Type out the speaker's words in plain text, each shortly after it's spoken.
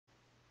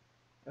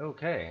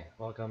Okay,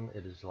 welcome.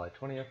 It is July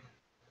 20th.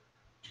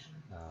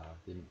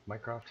 The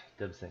Mycroft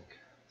Dev Sync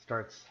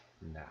starts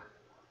now.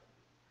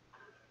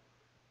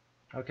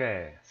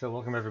 Okay, so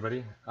welcome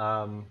everybody.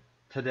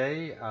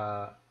 Today,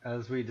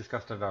 as we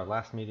discussed at our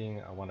last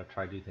meeting, I want to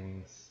try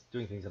doing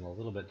things in a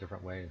little bit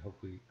different way, and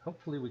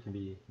hopefully we can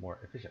be more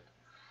efficient.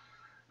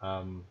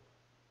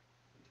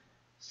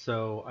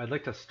 So I'd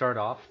like to start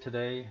off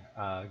today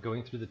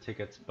going through the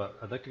tickets, but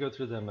I'd like to go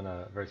through them in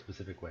a very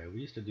specific way.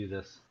 We used to do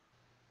this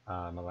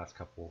in the last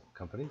couple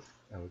companies,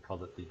 and we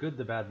called it the good,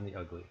 the bad, and the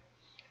ugly.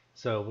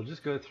 So we'll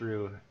just go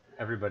through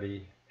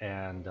everybody,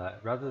 and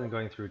rather than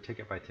going through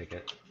ticket by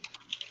ticket,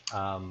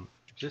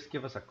 just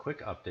give us a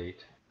quick update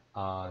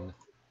on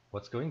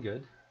what's going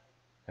good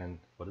and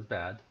what is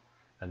bad,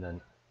 and then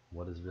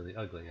what is really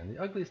ugly. And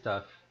the ugly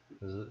stuff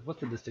is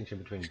what's the distinction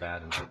between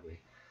bad and ugly?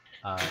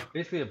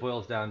 Basically, it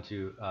boils down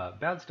to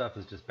bad stuff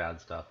is just bad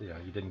stuff. You know,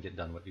 you didn't get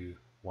done what you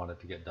wanted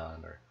to get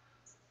done, or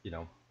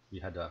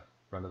you had to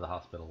run to the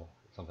hospital,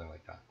 something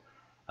like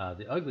that.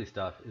 The ugly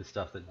stuff is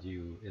stuff that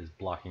is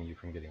blocking you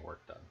from getting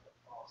work done.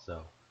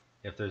 So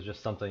if there's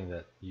just something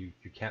that you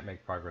can't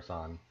make progress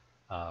on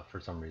for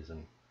some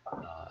reason,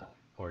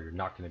 or you're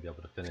not going to be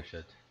able to finish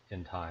it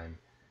in time,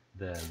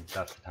 then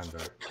that's the time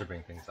to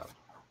bring things up.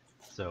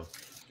 So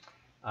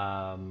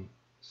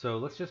so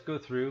let's just go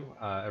through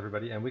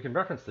everybody, and we can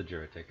reference the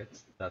Jira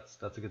tickets. That's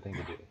a good thing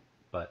to do,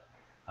 but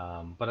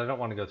I don't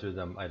want to go through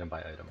them item by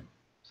item.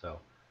 So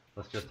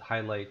let's just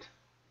highlight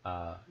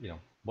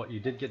what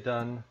you did get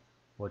done,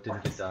 what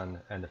didn't get done,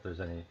 and if there's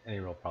any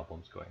real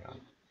problems going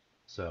on.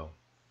 So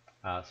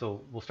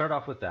so we'll start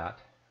off with that.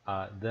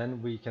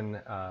 Then we can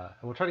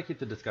we'll try to keep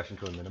the discussion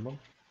to a minimum.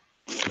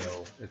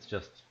 So it's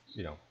just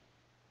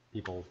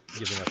people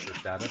giving us their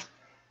status,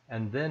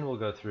 and then we'll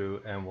go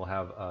through and we'll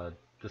have a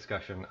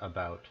discussion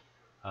about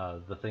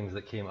the things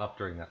that came up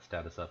during that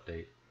status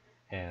update,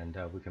 and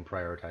we can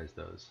prioritize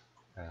those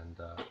and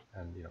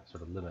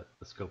sort of limit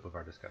the scope of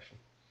our discussion.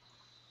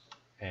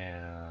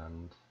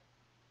 And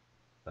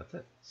that's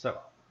it. So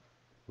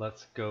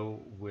let's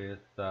go with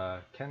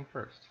Ken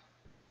first.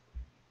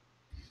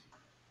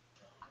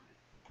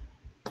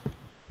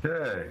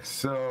 Okay,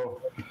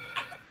 so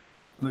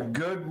the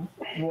good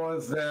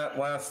was that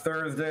last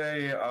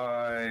Thursday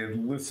I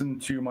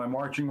listened to my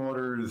marching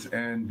orders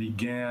and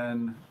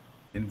began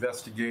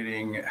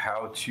investigating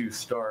how to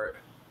start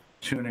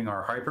tuning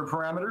our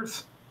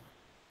hyperparameters.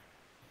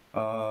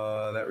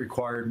 That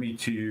required me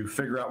to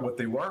figure out what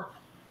they were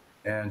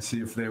and see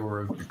if they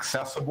were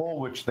accessible,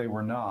 which they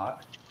were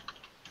not.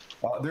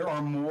 There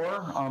are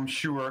more, I'm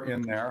sure,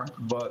 in there,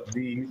 but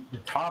the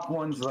top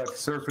ones that I've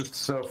surfaced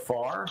so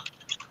far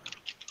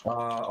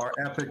are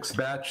epics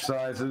batch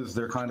sizes.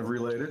 They're kind of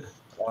related.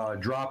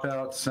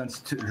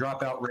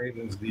 Dropout rate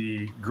is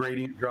the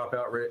gradient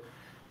dropout rate,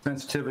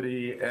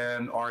 sensitivity,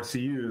 and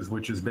RCUs,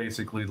 which is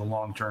basically the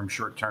long-term,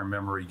 short-term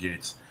memory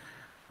gates.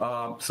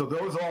 So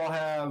those all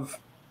have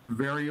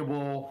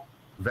variable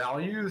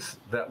values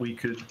that we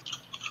could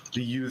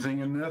be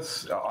using in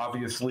this.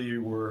 Obviously,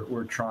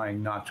 we're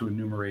trying not to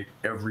enumerate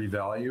every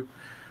value.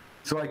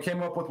 So I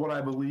came up with what I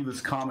believe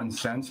is common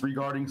sense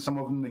regarding some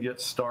of them to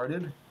get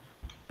started.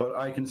 But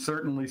I can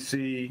certainly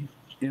see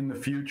in the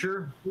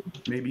future,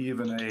 maybe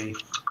even a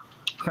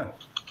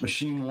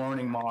machine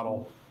learning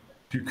model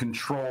to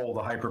control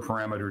the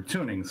hyperparameter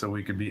tuning so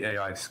we could be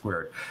AI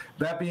squared.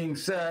 That being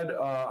said,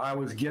 I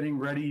was getting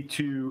ready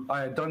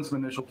I had done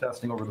some initial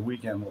testing over the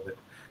weekend with it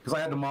because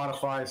I had to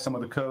modify some of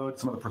the code,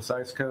 some of the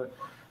precise code,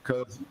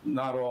 because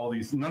none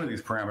of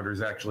these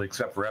parameters actually,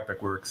 except for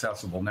Epic, were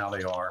accessible. Now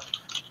they are.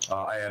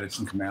 I added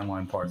some command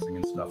line parsing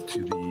and stuff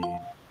to the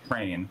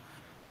train.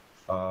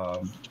 I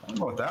don't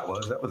know what that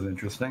was. That was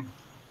interesting.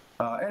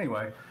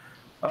 Anyway,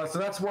 so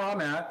that's where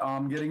I'm at.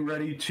 I'm getting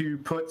ready to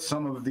put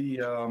some of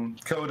the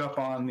code up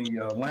on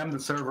the Lambda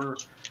server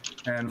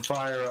and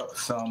fire up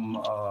some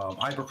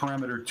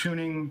hyperparameter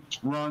tuning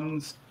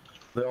runs.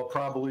 They'll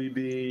probably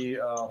be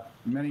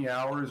many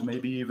hours,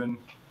 maybe even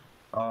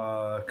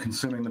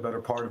consuming the better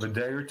part of a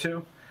day or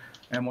two.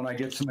 And when I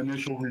get some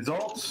initial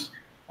results,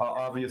 I'll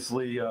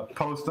obviously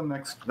post them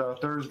next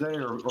Thursday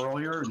or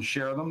earlier and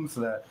share them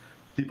so that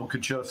people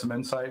could show some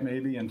insight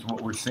maybe into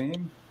what we're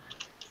seeing.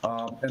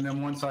 And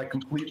then once I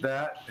complete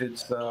that,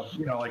 it's,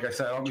 like I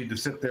said, I don't need to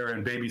sit there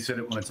and babysit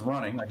it when it's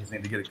running. I just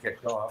need to get it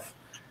kicked off.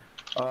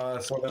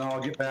 So then I'll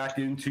get back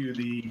into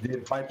the data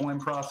pipeline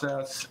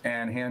process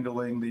and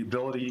handling the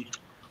ability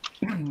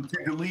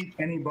to delete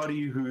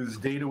anybody whose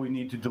data we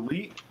need to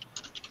delete.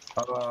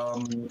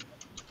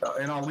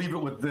 And I'll leave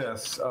it with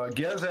this.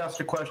 Gez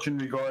asked a question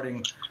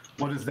regarding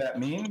what does that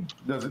mean?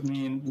 Does it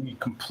mean we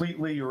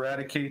completely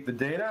eradicate the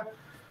data?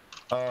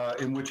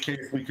 In which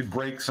case we could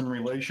break some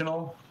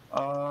relational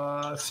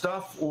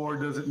stuff, or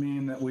does it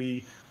mean that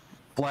we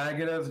flag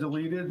it as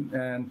deleted?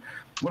 And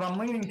what I'm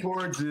leaning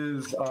towards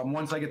is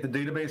once I get the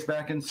database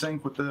back in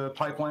sync with the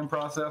pipeline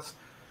process,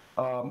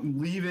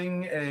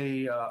 adding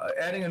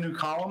a new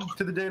column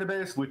to the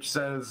database which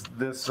says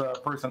this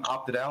person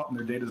opted out and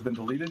their data has been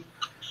deleted.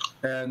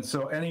 And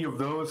so any of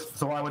those,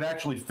 so I would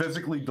actually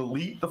physically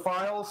delete the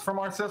files from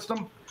our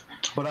system,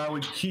 but I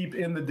would keep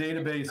in the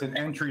database an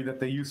entry that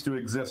they used to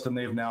exist and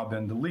they've now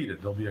been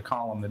deleted. There'll be a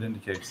column that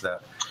indicates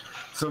that.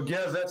 So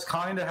Gez, that's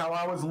kind of how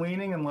I was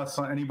leaning, unless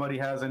anybody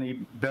has any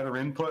better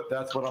input.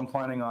 That's what I'm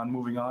planning on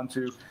moving on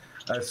to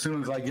as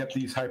soon as I get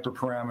these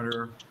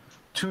hyperparameter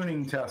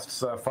tuning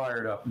tests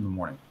fired up in the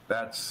morning.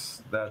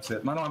 That's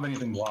it. And I don't have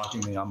anything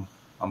blocking me. I'm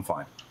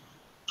fine.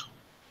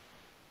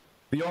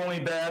 The only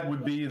bad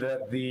would be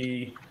that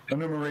the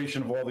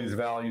enumeration of all these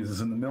values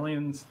is in the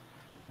millions,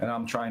 and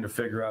I'm trying to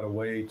figure out a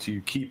way to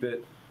keep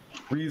it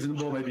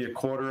reasonable, maybe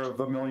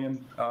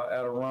 $250,000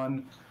 at a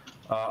run.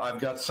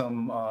 I've got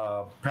some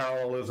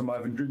parallelism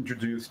I've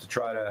introduced to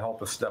try to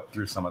help us step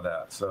through some of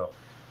that. So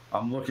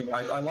I'm looking,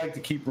 I like to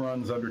keep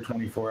runs under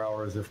 24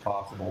 hours if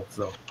possible,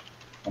 so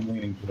I'm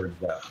leaning towards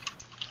that.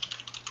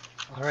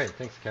 All right,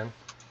 thanks, Ken.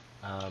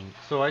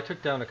 So I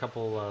took down a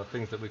couple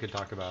things that we could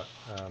talk about.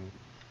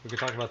 We could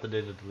talk about the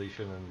data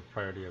deletion and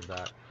priority of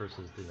that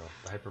versus the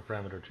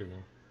hyperparameter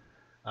tuning.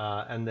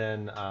 And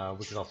then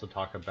we could also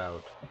talk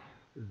about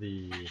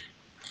the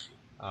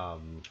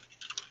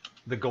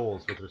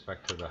goals with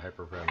respect to the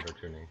hyperparameter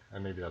tuning,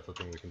 and maybe that's a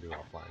thing we can do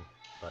offline.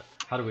 But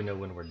how do we know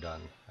when we're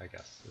done, I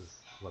guess,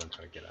 is what I'm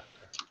trying to get at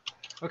there.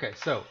 Okay,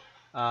 so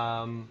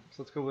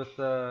let's go with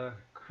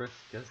Chris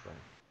Gislin.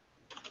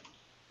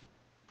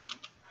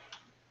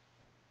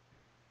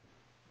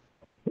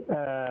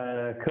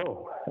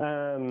 Cool.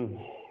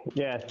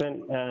 Yeah, I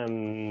spent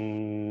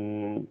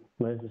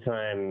most of the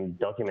time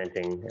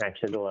documenting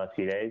actually the last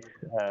few days.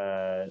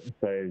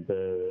 So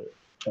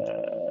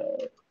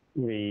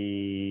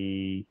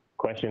the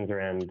questions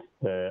around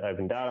the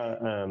open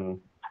data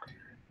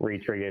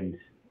re-triggered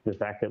the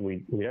fact that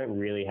we don't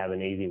really have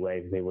an easy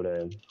way for people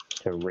to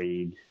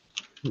read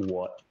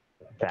what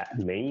that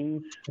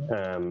means.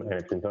 And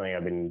it's been something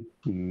I've been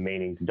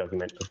meaning to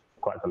document for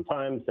quite some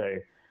time. So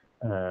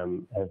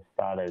I've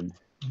started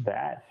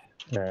that.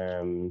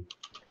 And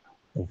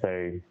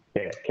so,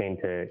 yeah, keen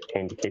to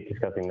keep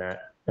discussing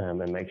that and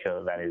make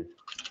sure that that is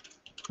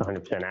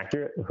 100%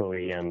 accurate before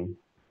we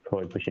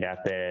push it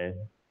out there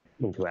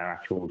into our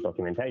actual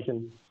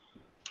documentation.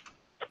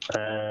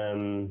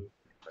 So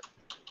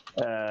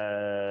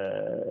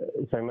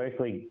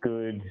mostly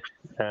good.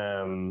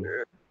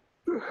 The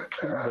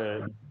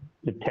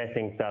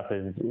testing stuff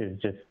is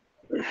just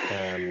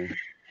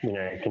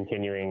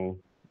continuing.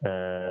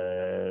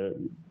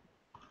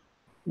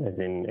 As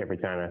in every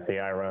time our CI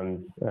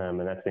runs, and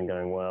that's been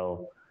going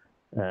well.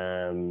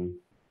 And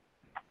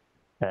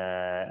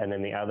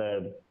then the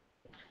other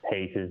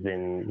piece has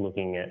been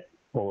looking at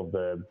all of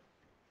the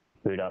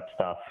boot up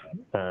stuff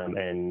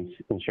and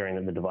ensuring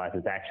that the device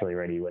is actually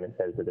ready when it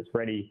says that it's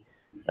ready,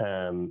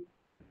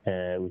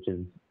 which has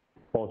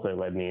also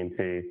led me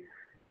into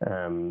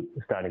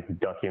starting to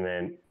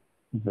document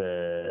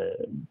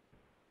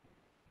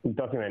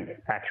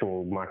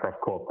actual Mycroft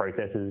core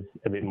processes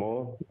a bit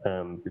more,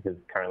 because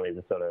currently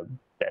the sort of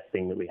best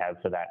thing that we have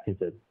for that is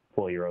a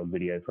 4-year-old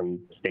video from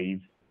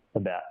Steve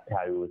about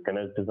how he was going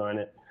to design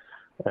it.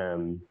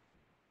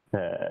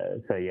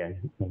 So yeah,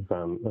 I've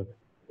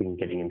been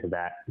getting into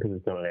that because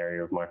it's not an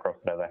area of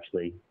Mycroft that I've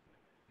actually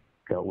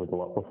dealt with a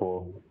lot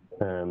before.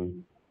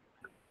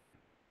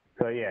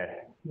 So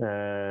yeah,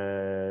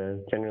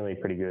 generally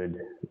pretty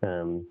good.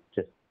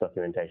 Just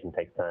documentation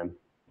takes time.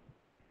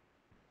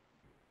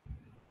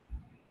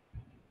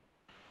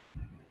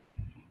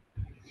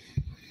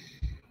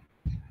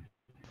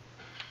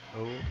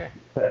 Okay.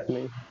 That's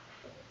me.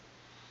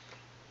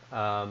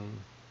 All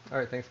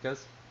right, thanks,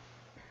 guys.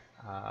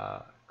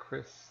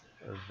 Chris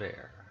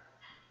there.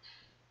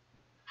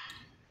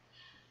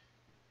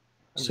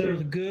 So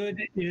the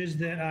good is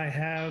that I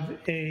have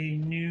a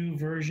new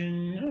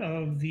version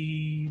of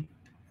the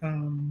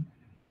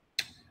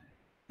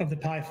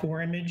Pi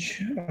 4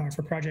 image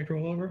for Project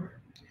Rollover.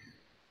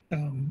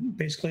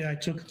 Basically, I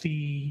took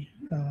the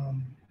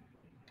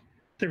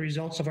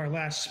results of our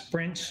last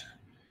sprint,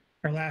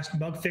 our last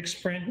bug fix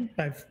sprint.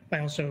 I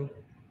also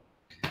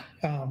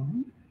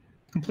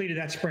completed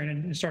that sprint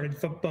and started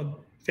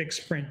bug fix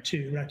sprint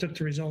 2. I took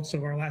the results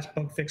of our last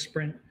bug fix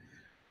sprint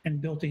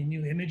and built a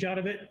new image out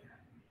of it.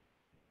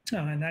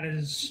 And that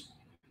is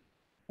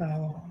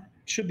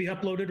should be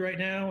uploaded right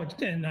now.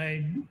 And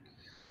I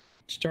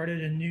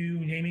started a new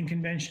naming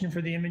convention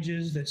for the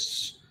images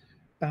that's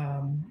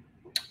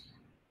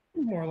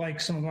more like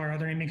some of our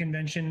other naming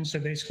conventions. So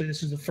basically,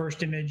 this is the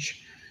first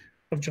image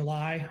of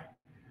July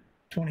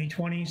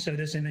 2020. So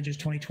this image is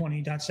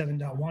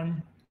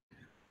 2020.7.1.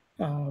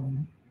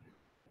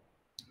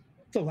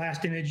 The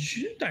last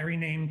image I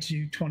renamed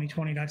to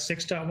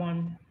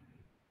 2020.6.1.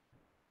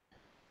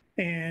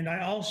 And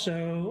I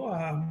also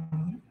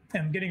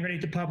am getting ready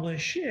to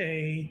publish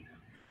a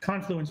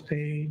Confluence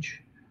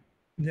page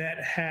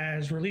that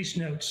has release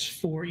notes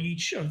for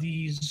each of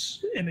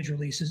these image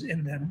releases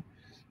in them,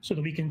 so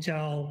that we can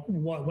tell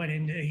what went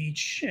into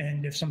each,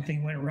 and if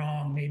something went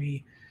wrong,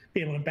 maybe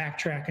be able to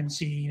backtrack and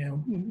see,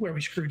 where we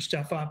screwed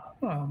stuff up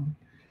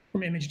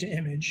from image to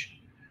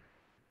image.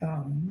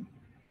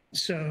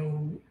 So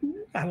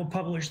I will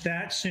publish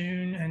that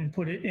soon and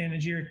put it in the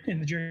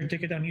Jira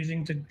ticket I'm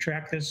using to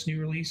track this new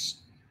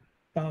release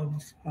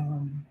of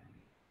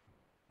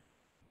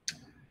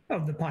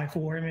the Pi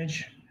 4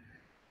 image.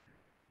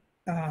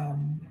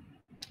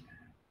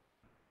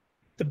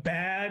 The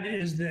bad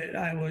is that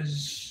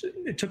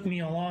it took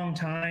me a long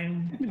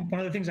time. One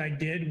of the things I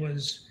did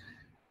was,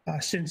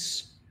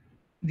 since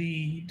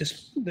the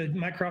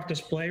Mycroft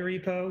display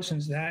repo,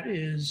 since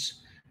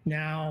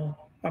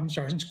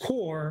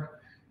core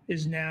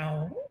is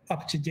now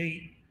up to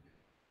date.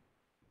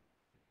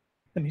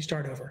 Let me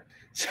start over.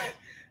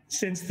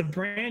 Since the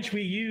branch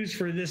we use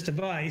for this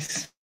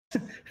device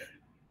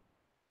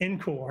in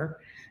core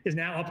is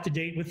now up to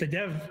date with the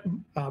dev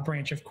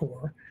branch of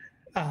core,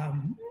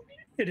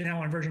 it is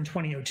now on version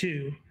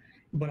 2002,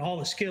 but all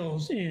the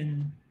skills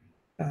in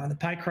the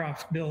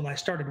Mycroft build I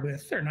started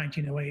with are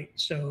 1908.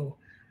 So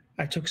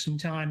I took some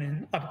time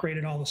and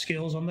upgraded all the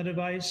skills on the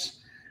device,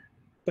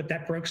 but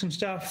that broke some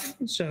stuff.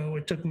 So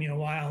it took me a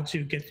while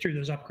to get through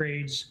those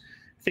upgrades,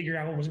 figure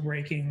out what was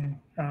breaking,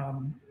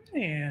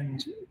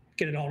 and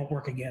get it all to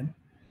work again.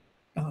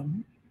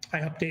 I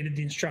updated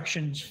the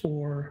instructions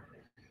for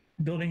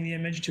building the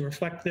image to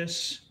reflect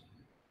this.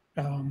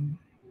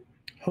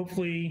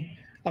 Hopefully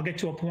I'll get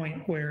to a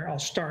point where I'll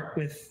start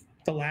with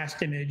the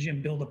last image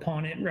and build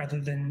upon it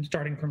rather than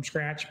starting from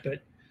scratch.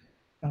 But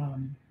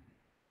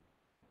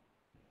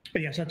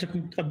yes, that took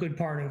a good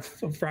part of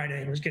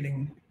Friday, was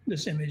getting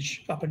this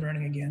image up and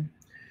running again.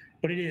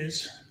 But it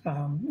is,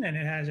 and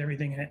it has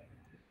everything in it.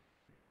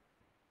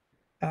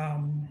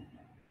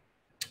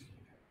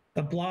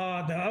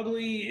 The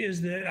ugly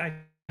is that I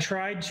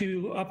tried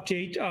to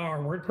update our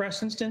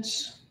WordPress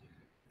instance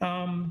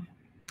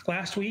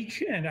last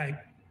week, and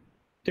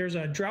there's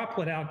a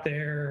droplet out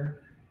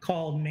there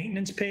called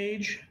maintenance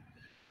page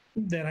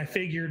that I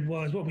figured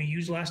was what we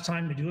used last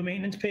time to do a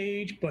maintenance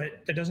page,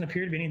 but there doesn't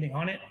appear to be anything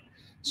on it.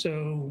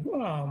 So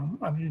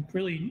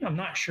I'm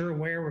not sure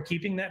where we're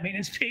keeping that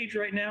maintenance page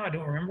right now. I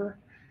don't remember.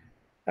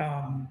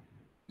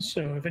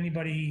 So if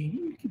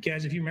anybody,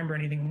 guys, if you remember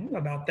anything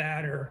about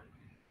that, or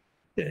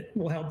that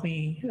will help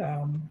me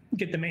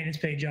get the maintenance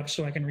page up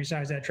so I can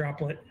resize that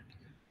droplet,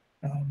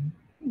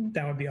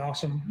 that would be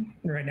awesome.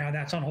 Right now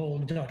that's on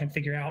hold until I can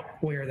figure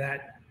out where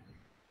that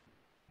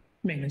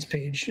maintenance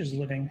page is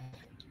living.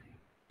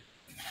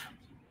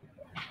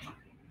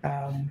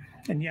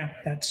 And yeah,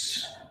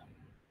 that's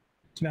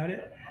about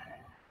it.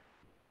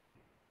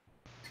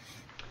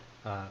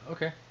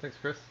 Okay, thanks,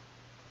 Chris.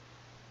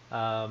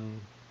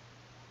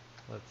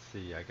 Let's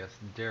see, I guess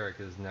Derek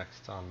is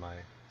next on my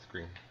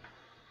screen.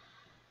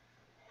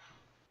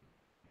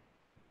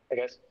 Hey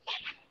guys.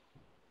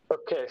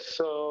 Okay,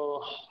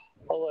 so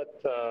I'll let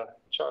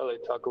Charlie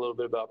talk a little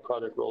bit about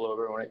project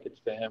rollover when it gets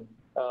to him.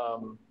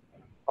 All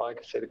I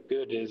can say the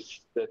good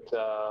is that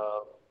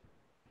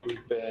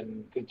we've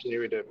been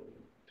continuing to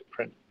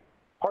print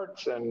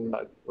parts, and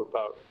we're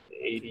about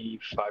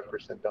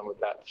 85% done with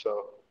that,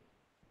 so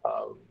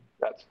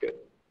that's good.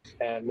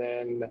 And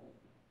then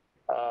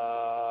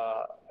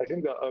I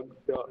think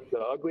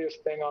the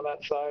ugliest thing on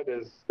that side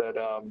is that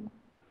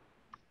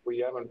we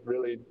haven't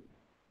really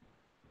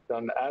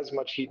done as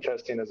much heat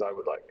testing as I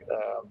would like.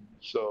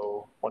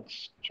 So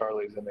once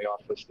Charlie's in the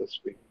office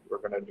this week, we're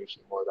going to do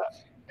some more of that.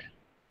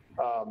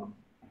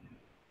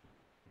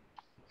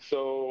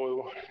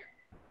 So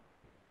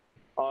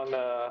on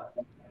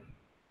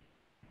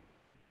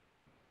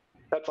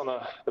that's on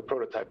the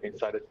prototyping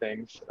side of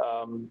things.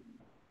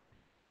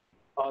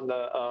 On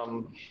the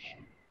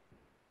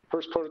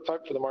first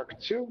prototype for the Mark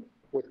II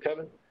with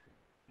Kevin,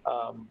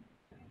 at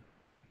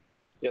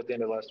the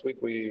end of last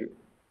week, we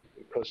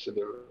posted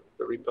the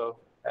repo,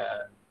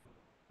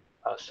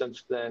 and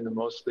since then,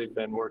 mostly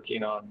been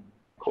working on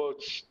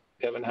quotes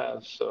Kevin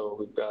has, so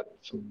we've got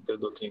some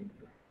good-looking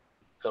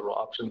several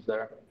options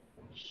there.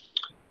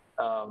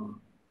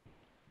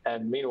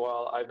 And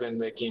meanwhile, I've been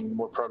making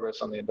more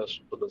progress on the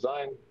industrial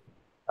design,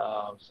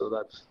 so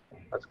that's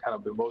kind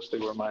of been mostly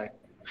where my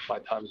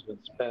time's been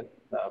spent,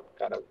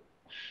 kind of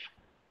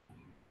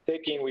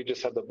we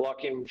just had the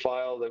blocking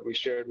file that we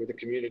shared with the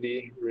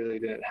community, really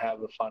didn't have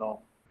the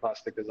final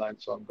plastic design,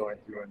 so I'm going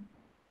through and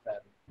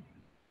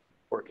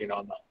working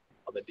on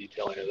the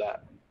detailing of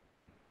that.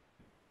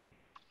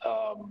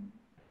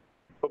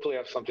 Hopefully I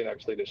have something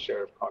actually to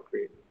share of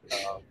concrete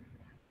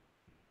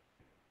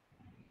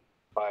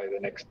by the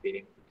next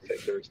meeting, say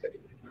Thursday.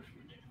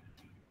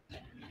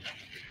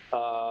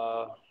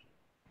 I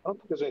don't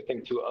think there's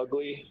anything too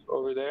ugly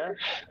over there.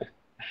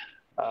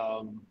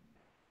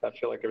 I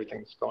feel like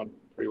everything's going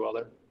pretty well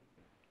there.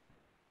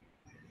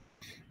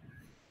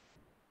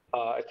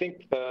 I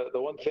think the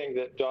one thing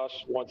that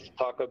Josh wants to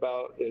talk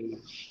about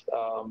is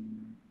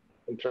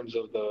in terms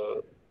of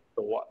the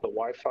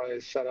Wi-Fi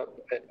setup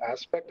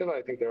aspect of it.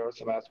 I think there are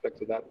some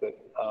aspects of that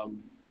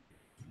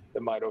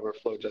that might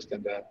overflow just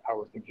into how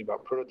we're thinking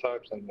about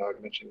prototypes. And I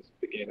mentioned at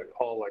the beginning of the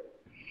call, like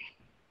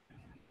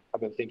I've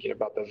been thinking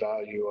about the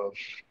value of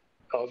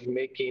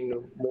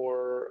making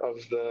more of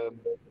the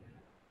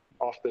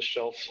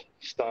off-the-shelf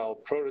style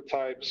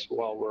prototypes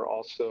while we're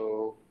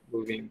also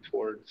moving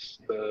towards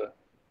the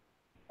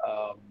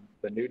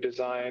new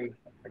design.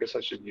 I guess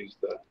I should use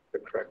the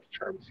correct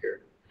terms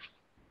here.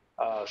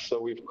 So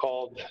we've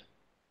called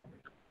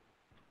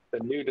the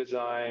new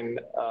design,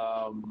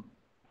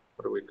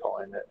 what are we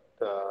calling it?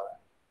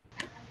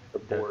 The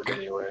board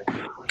anyway.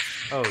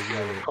 Oh, you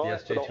mean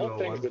the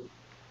SJ201?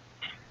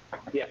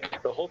 Yeah,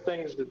 the whole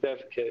thing is the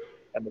dev kit,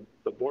 and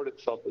the board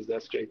itself is the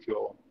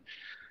SJ201.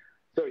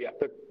 So yeah,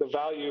 the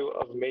value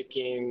of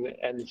making,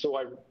 and so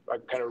I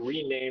kind of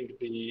renamed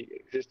the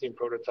existing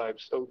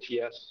prototypes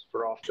OTS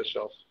for off the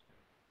shelf.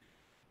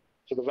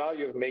 So the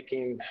value of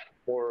making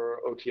more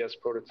OTS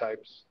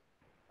prototypes,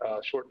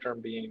 short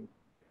term being,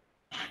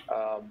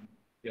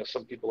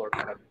 some people are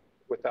kind of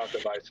without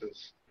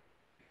devices,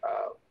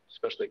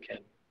 especially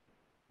Ken,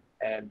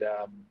 and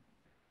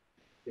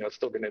it's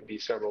still going to be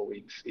several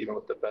weeks, even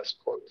with the best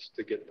quotes,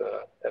 to get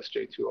the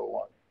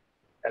SJ201.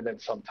 And then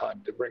some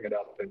time to bring it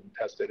up and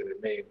test it, and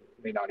it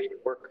may not even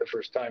work the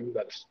first time.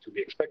 That's to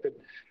be expected.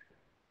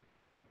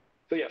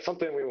 So yeah,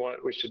 something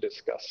we should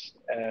discuss.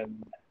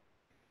 And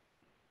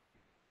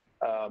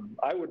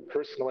I would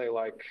personally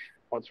like,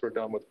 once we're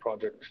done with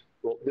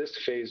this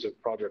phase of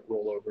project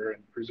rollover,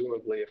 and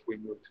presumably if we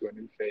move to a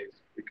new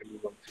phase, we can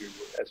move them to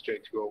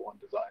SJ201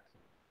 designs.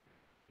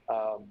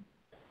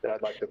 That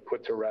I'd like to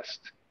put to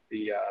rest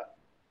the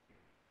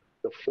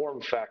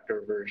form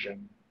factor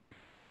version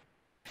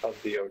of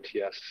the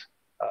OTS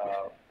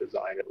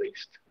design, at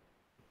least,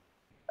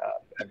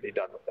 and be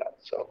done with that.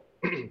 So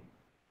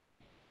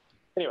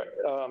anyway,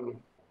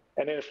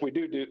 and then if we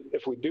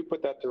do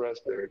put that to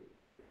rest, there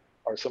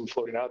are some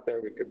floating out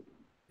there. We could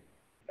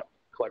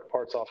collect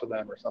parts off of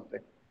them or something.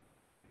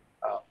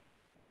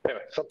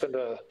 Anyway, something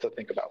to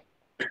think about.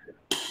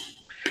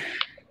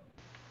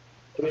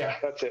 So yeah,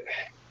 that's it.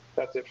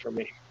 That's it for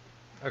me.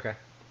 Okay,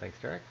 thanks,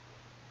 Derek.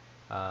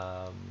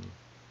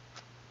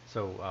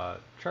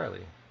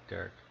 Charlie,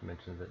 Derek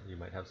mentioned that you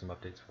might have some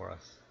updates for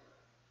us.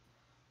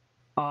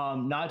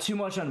 Not too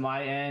much on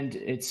my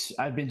end.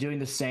 I've been doing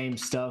the same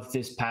stuff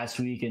this past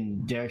week,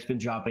 and Derek's been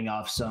dropping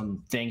off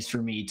some things for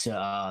me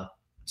to,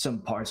 some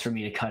parts for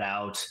me to cut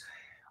out.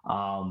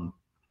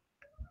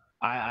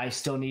 I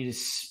still need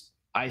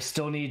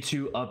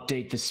to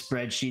update the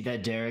spreadsheet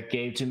that Derek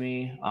gave to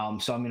me.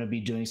 So I'm going to be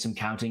doing some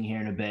counting here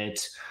in a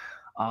bit.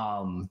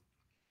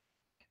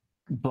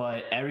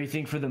 But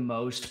everything for the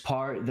most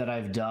part that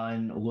I've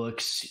done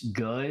looks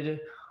good.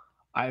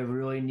 I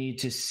really need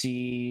to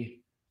see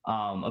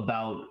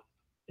about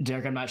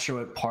Derek. I'm not sure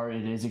what part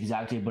it is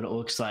exactly, but it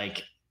looks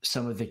like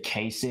some of the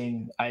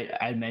casing.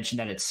 I mentioned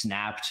that it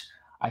snapped.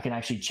 I can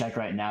actually check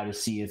right now to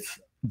see if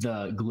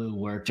the glue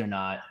worked or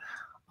not.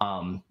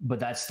 But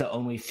that's the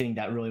only thing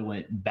that really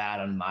went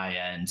bad on my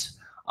end.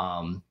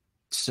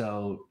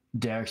 So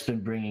Derek's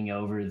been bringing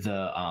over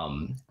the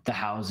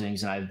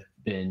housings, and I've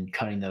been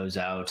cutting those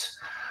out.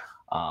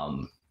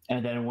 And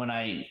then when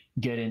I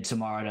get in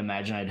tomorrow, I'd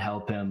imagine I'd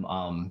help him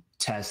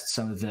test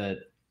some of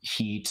the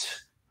heat.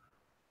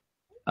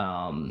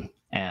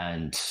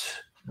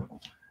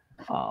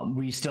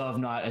 We still have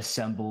not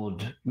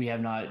assembled. We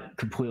have not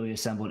completely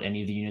assembled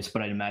any of the units,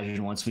 but I'd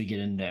imagine once we get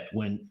in there,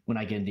 when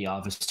I get in the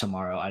office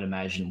tomorrow, I'd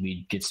imagine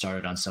we'd get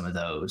started on some of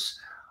those.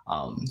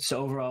 So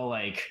overall,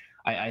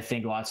 I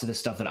think lots of the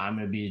stuff that I'm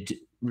going to be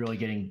really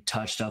getting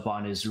touched up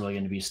on is really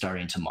going to be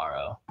starting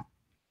tomorrow.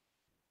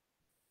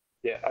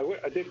 Yeah,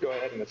 I did go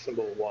ahead and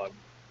assemble one.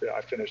 Yeah,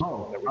 I finished the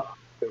one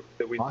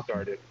that we awesome.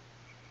 started.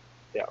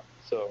 Yeah,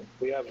 so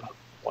we have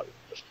one.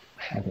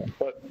 Okay.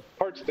 But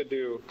parts to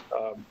do,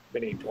 we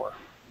need more.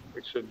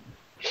 We should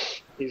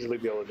easily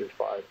be able to do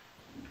 5.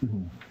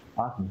 Mm-hmm.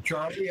 Awesome.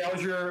 Charlie,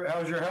 how's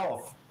your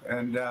health?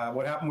 And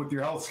what happened with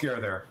your health scare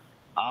there?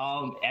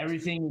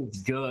 Everything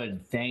is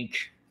good.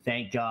 Thank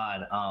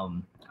God.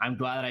 I'm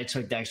glad that I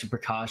took the extra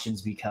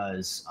precautions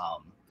because,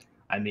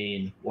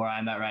 where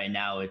I'm at right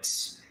now,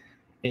 it's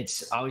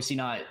obviously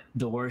not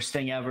the worst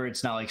thing ever.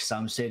 It's not like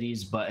some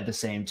cities, but at the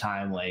same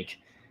time,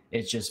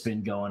 it's just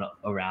been going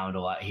around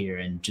a lot here,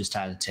 and just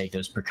had to take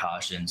those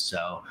precautions.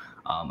 So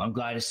I'm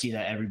glad to see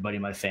that everybody,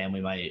 my family,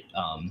 my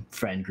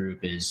friend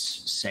group is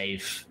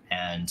safe,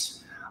 and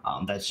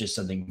that's just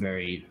something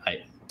very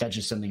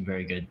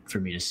good for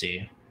me to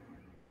see.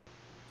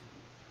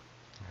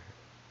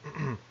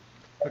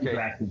 Okay.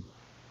 Exactly.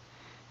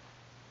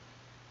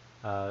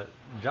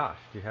 Josh,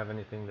 do you have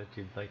anything that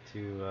you'd like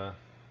to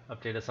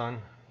update us on?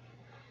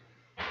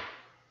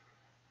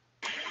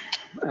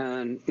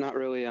 Not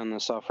really on the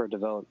software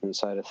development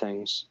side of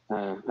things.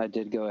 I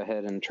did go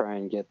ahead and try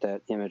and get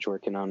that image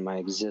working on my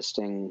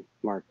existing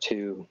Mark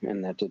II,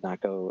 and that did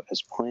not go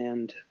as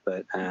planned.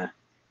 But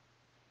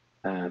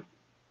other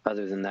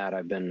than that,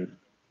 I've been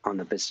on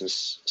the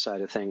business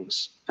side of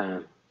things.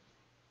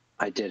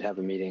 I did have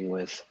a meeting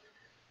with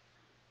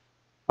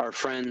our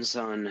friends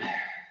on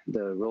the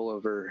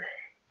rollover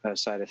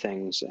side of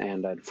things,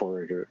 and I'd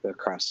forward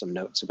across some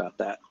notes about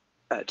that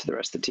to the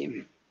rest of the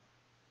team.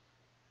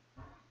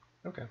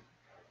 Okay.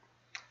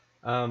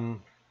 All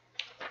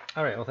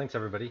right. Well, thanks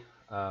everybody.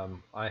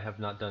 I have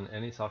not done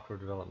any software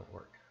development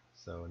work,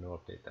 so no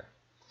update there.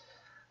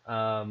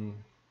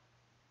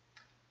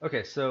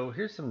 Okay, so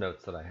here's some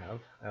notes that I have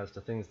as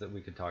to things that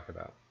we could talk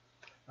about.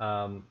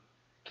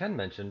 Ken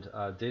mentioned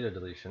data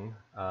deletion,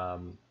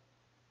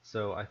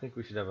 so I think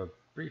we should have a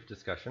brief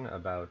discussion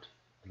about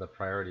the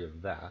priority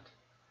of that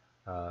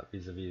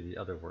vis-a-vis the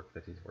other work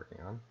that he's working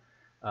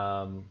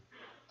on.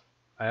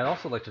 I'd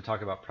also like to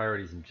talk about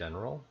priorities in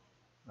general.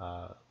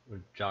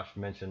 Josh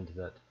mentioned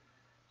that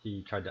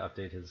he tried to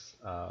update his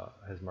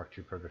Mark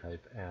II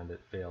prototype and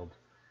it failed,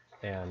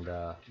 and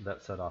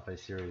that set off a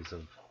series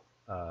of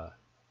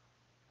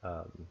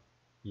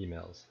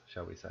emails,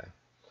 shall we say.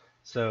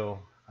 So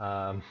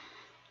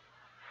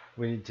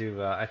we need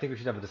to, I think we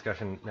should have a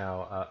discussion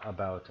now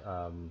about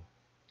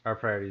our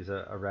priorities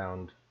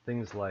around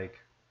things like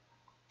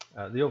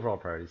the overall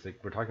priorities.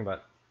 Like, we're talking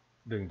about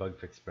doing bug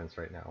fix sprints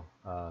right now,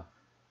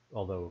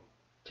 although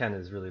Ken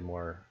is really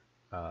more,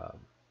 well,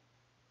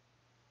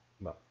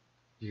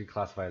 you could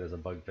classify it as a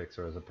bug fix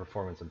or as a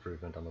performance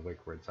improvement on the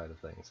Wakeword side of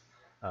things.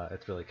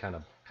 It's really kind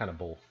of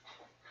both.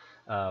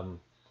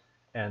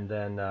 And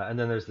then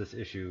there's this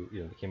issue,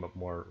 that came up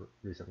more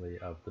recently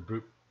of the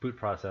boot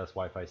process,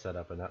 Wi-Fi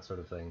setup, and that sort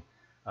of thing.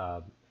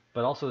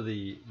 But also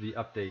the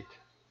update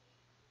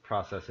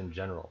process in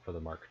general for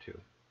the Mark II,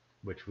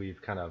 which we've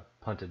kind of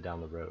punted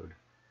down the road.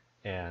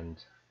 And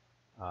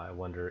I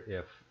wonder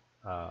if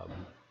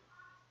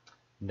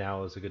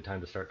now is a good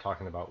time to start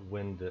talking about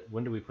when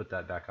do we put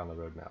that back on the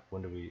roadmap?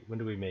 When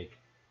do we make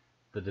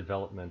the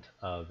development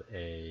of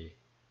a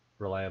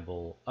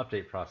reliable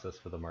update process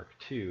for the Mark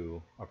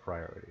II a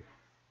priority?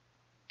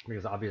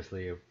 Because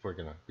obviously, if we're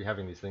going to be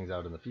having these things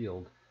out in the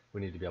field,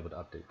 we need to be able to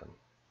update them.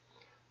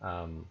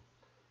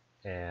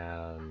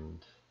 And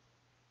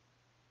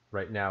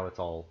right now, it's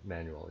all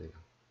manual.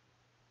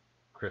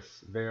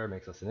 Chris Ver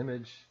makes us an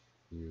image.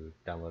 You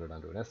download it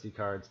onto an SD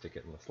card, stick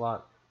it in the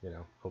slot.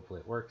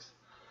 Hopefully it works.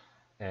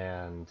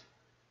 And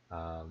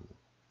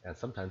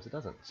sometimes it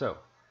doesn't. So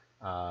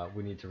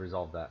we need to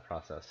resolve that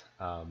process.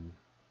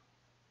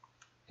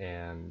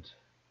 And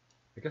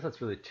I guess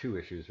that's really two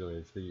issues. Really,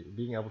 it's the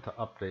being able to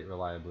update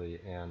reliably,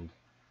 and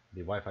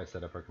the Wi-Fi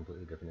setup are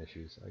completely different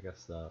issues. I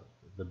guess the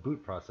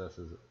boot process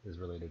is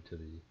related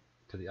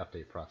to the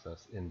update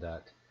process, in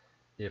that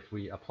if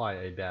we apply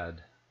a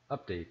bad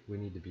update, we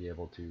need to be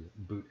able to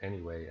boot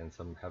anyway and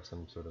have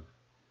some sort of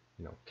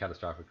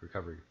catastrophic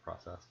recovery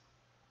process.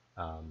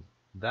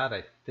 That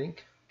I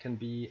think can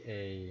be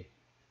a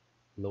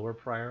lower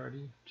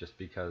priority, just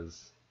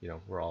because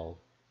we're all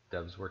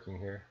devs working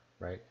here,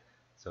 right?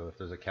 So if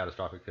there's a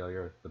catastrophic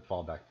failure, the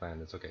fallback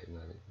plan is okay, and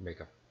then make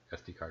a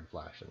SD card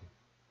flash and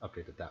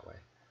update it that way.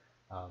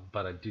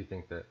 But I do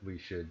think that we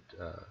should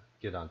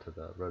get onto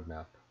the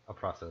roadmap a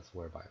process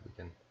whereby we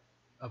can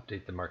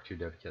update the Mark II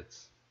dev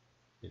kits,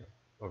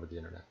 over the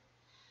internet.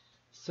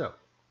 So,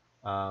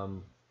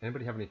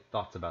 anybody have any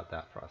thoughts about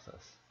that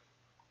process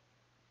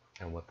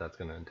and what that's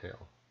going to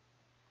entail?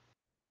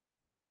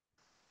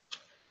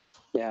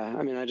 Yeah,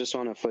 I just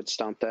want to foot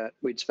stomp that.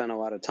 We'd spent a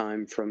lot of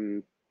time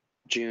from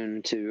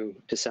June to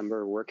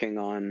December working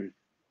on,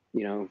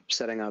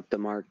 setting up the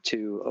Mark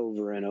II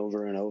over and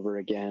over and over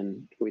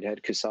again. We'd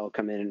had Kusal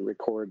come in and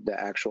record the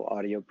actual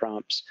audio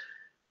prompts,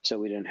 so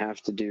we didn't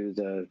have to do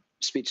the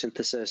speech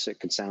synthesis. It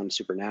could sound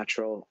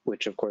supernatural,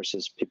 which of course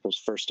is people's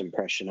first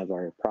impression of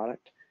our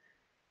product.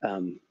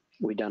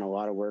 We'd done a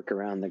lot of work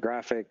around the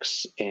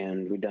graphics,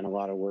 and we'd done a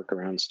lot of work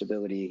around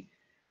stability,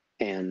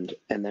 and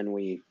then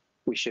we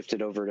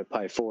shifted over to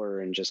Pi 4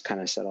 and just kind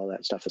of set all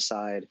that stuff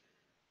aside.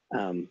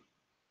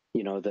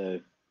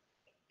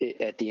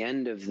 At the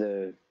end of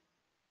the,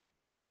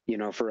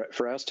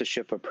 for us to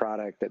ship a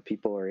product that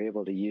people are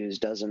able to use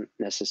doesn't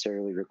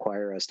necessarily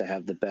require us to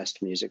have the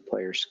best music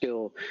player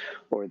skill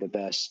or the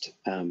best,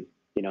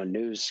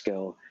 news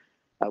skill.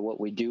 What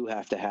we do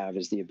have to have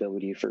is the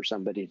ability for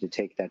somebody to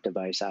take that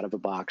device out of a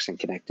box and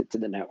connect it to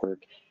the network.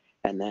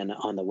 And then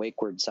on the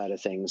Wakeword side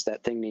of things, the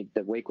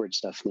Wakeword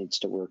stuff needs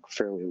to work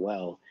fairly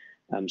well,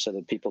 so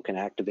that people can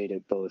activate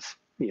it both,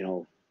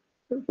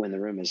 when the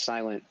room is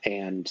silent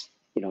and,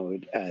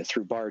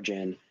 through Barge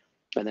in.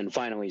 And then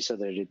finally, so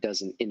that it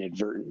doesn't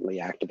inadvertently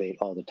activate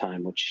all the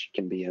time, which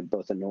can be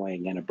both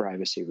annoying and a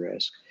privacy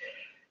risk.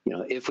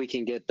 If we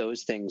can get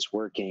those things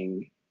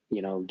working,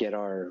 get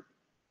our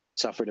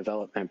software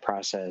development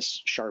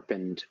process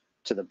sharpened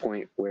to the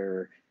point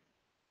where,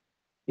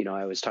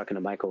 I was talking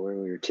to Michael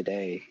earlier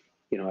today,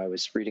 I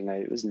was reading,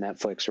 it was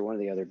Netflix or one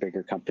of the other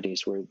bigger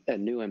companies, where a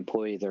new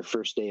employee, their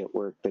first day at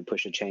work, they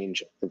push a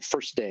change. The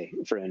first day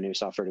for a new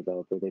software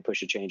developer, they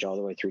push a change all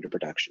the way through to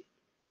production.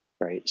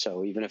 Right.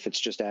 So even if it's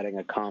just adding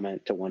a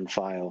comment to one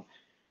file,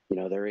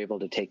 they're able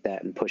to take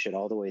that and push it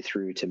all the way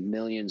through to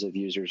millions of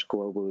users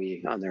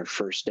globally on their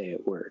first day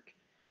at work.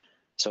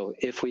 So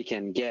if we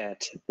can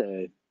get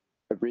the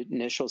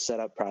initial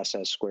setup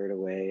process squared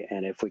away,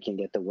 and if we can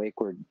get the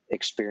Wakeword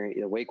experience,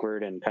 the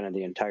Wakeword and kind of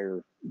the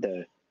entire,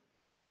 the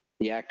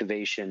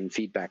activation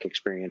feedback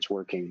experience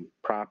working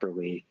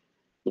properly,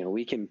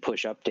 we can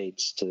push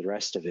updates to the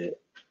rest of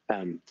it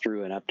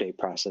through an update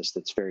process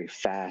that's very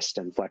fast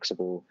and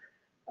flexible.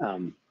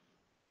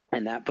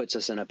 And that puts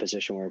us in a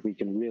position where we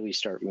can really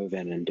start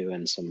moving and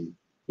doing some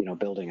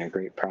building a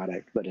great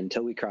product. But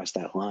until we cross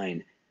that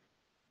line,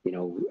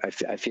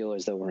 I feel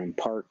as though we're in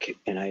park,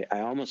 and I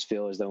almost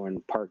feel as though we're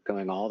in park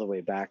going all the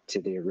way back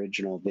to the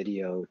original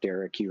video.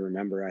 Derek, you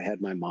remember I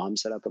had my mom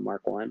set up a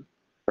Mark I,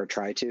 or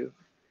try to,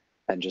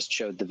 and just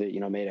showed the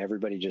video, made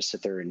everybody just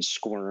sit there and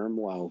squirm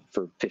while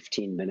for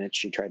 15 minutes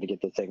she tried to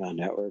get the thing on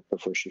network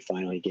before she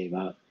finally gave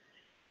up.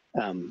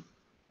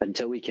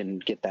 Until we can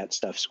get that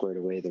stuff squared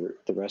away,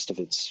 the rest of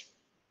it's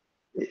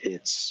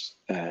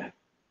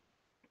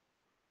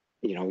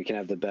we can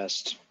have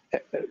the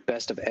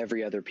best of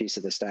every other piece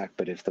of the stack,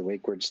 but if the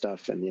Wakeword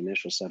stuff and the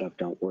initial setup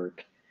don't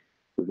work,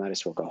 we might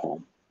as well go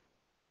home.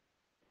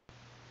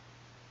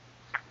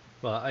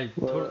 Well, I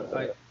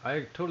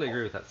totally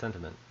agree with that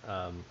sentiment.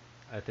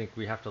 I think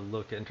we have to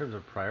look, in terms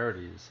of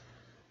priorities,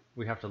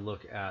 we have to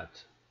look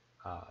at,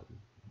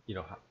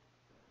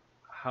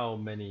 how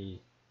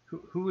many,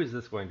 who is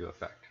this going to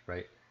affect,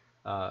 right?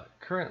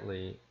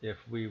 Currently, if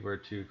we were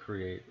to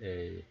create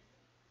a,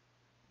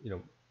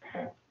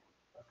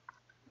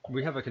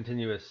 we have a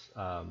continuous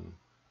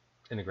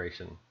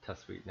integration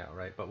test suite now,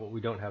 right? But what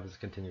we don't have is a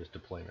continuous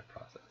deployment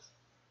process,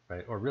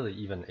 right? Or really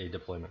even a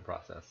deployment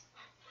process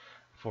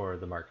for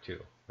the Mark II,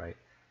 right?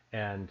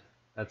 And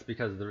that's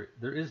because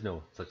there is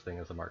no such thing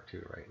as a Mark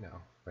II right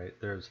now, right?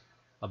 There's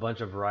a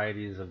bunch of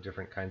varieties of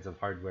different kinds of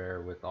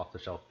hardware with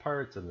off-the-shelf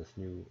parts and this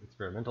new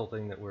experimental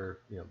thing that we're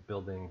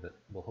building that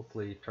will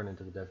hopefully turn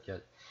into the dev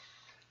kit.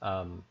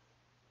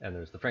 And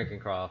there's the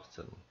Frankencrofts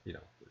and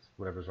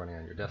whatever's running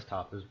on your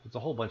desktop. There's a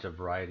whole bunch of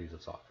varieties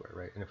of software,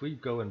 right? And if we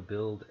go and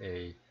build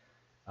a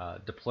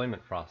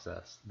deployment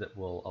process that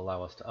will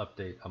allow us to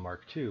update a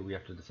Mark II, we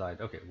have to decide,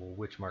 okay, well,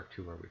 which Mark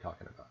II are we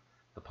talking about?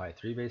 The Pi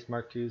 3 based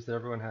Mark IIs that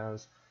everyone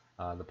has,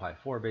 the Pi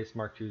 4 based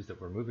Mark IIs that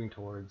we're moving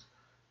towards,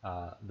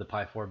 the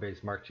Pi 4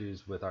 based Mark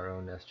IIs with our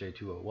own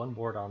SJ201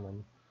 board on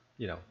them.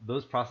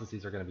 Those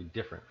processes are going to be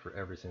different for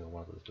every single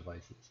one of those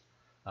devices.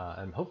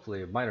 And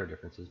hopefully minor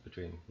differences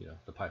between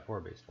the Pi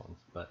 4 based ones,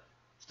 but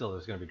still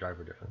there's going to be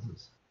driver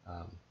differences.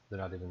 They're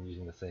not even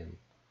using the same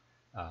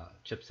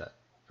chipset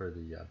for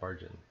the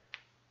Barge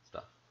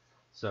stuff.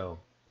 So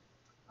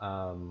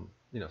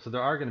so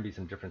there are going to be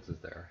some differences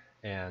there,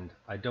 and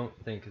I don't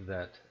think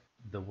that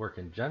the work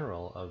in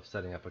general of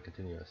setting up a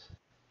continuous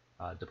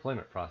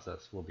deployment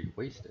process will be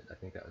wasted. I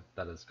think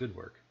that is good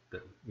work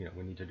that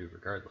we need to do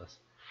regardless.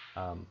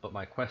 But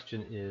my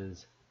question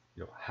is,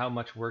 how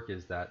much work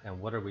is that,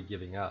 and what are we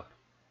giving up,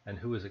 and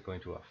who is it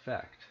going to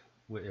affect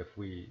if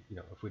we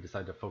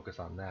decide to focus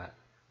on that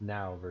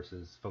now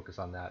versus focus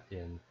on that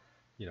in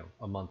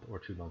a month or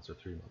 2 months or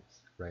 3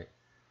 months, right?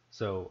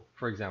 So,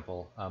 for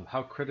example,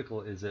 how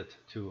critical is it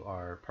to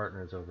our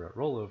partners over at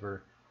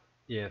Rollover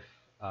if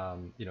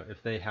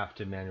if they have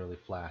to manually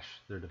flash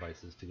their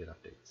devices to get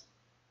updates?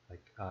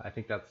 Like, I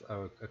think that's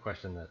a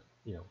question that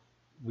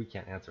we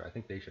can't answer. I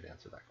think they should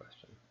answer that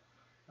question.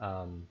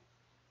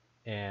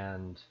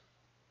 And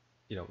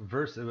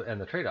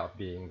the trade-off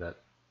being that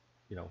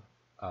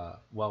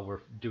while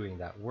we're doing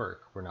that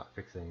work, we're not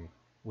fixing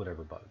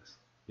whatever bugs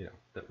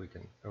that we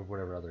can, or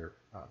whatever other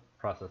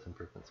process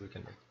improvements we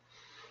can make.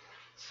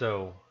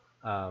 So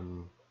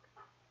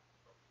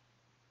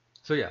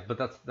yeah, but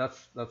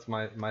that's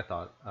my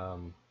thought.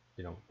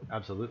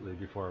 Absolutely,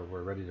 before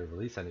we're ready to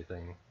release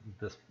anything,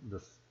 this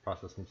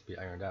process needs to be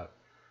ironed out.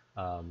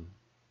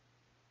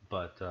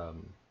 But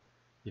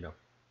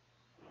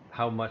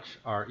how much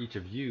are each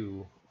of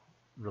you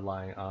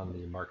relying on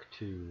the Mark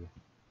II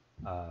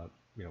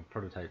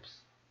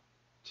prototypes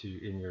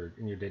in your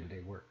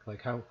day-to-day work?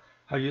 Like, how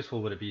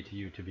useful would it be to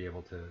you to be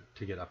able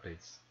to get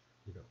updates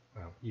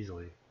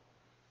easily,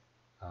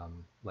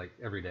 like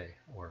every day,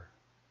 or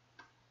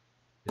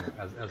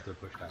as they're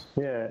pushed out?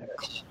 Yeah,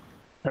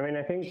 I mean,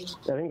 I think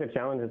the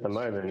challenge at the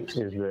moment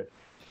is that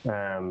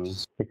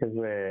because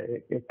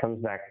it comes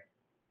back,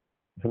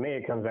 for me,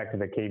 it comes back to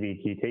the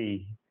Kivy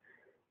QT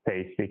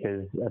piece,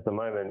 because at the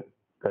moment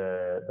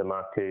the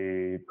Mark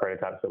II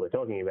prototypes that we're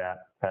talking about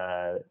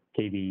are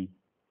Kivy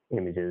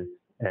images,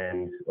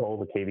 and all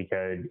the Kivy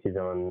code is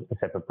on a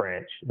separate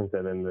branch. And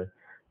so then the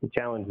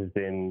challenge has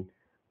been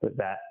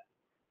that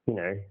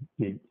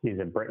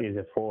is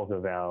a fourth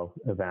of our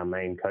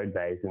main code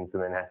base, and so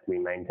then has to be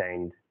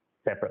maintained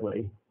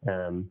separately.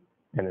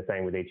 And the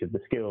same with each of the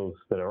skills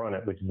that are on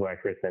it, which is why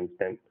Chris then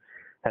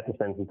had to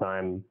spend some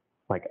time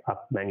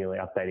manually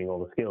updating all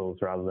the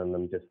skills rather than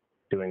them just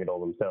doing it all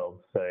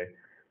themselves. So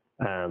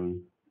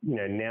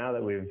now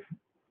that we've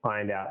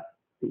ironed out,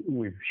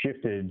 we've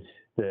shifted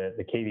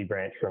the Kivy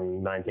branch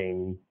from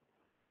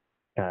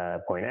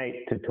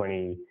 19.8 to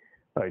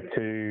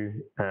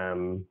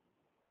 20.02.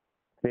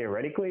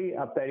 Theoretically,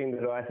 updating the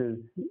devices,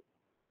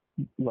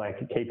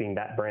 like keeping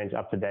that branch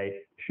up to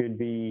date, should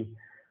be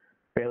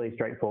fairly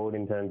straightforward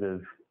in terms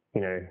of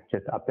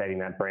just updating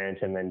that branch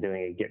and then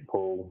doing a git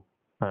pull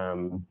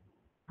for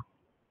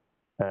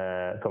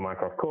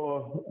Mycroft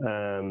Core.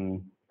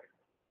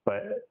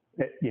 But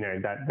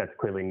that's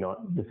clearly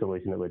not the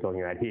solution that we're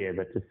talking about here,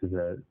 but just as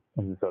a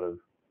sort of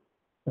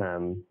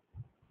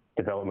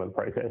development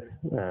process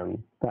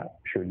that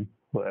should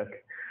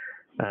work.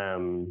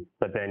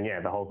 But then,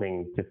 yeah, the whole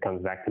thing just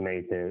comes back to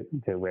me to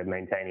we're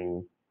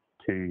maintaining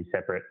two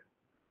separate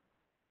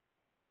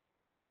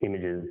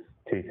images,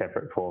 two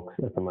separate forks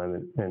at the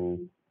moment,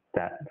 and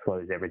that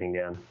slows everything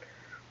down.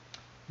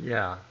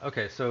 Yeah.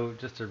 Okay. So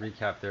just to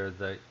recap, there,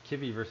 the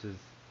Kivy versus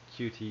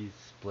Qt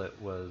split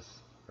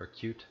was, or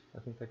Qt, I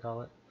think they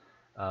call it,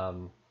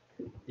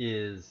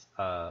 is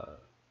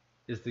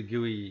the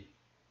GUI.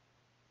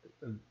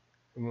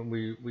 When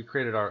we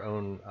created our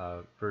own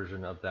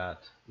version of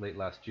that late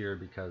last year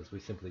because we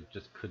simply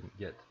just couldn't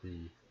get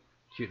the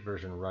Qt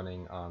version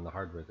running on the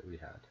hardware that we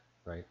had,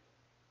 right?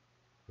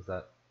 Is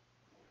that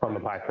on the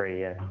Pi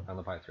 3? Yeah. On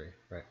the Pi 3,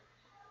 right?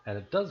 And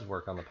it does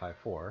work on the Pi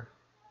 4,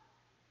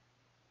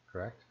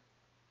 correct?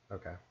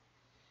 Okay.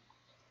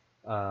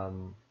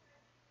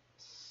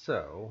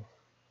 So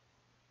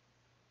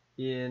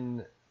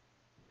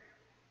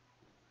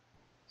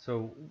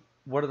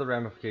what are the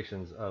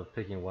ramifications of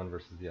picking one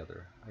versus the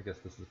other? I guess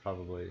this is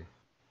probably.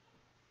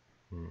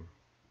 Do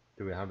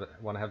we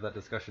want to have that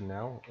discussion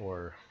now,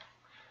 or?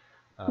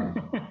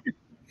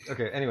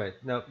 Okay. Anyway,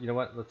 no. You know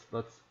what? Let's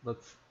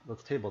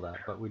table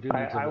that. But we do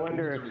need to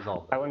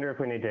resolve that. I wonder if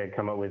we need to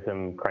come up with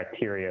some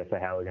criteria for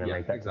how we're going to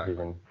make that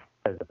decision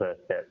as the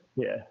first step.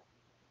 Yeah.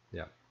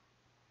 Yeah.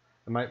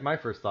 And my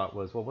first thought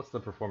was, well, what's the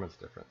performance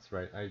difference,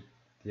 right?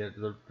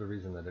 The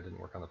reason that it didn't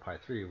work on the Pi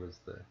 3 was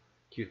the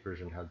Qt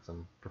version had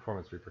some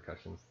performance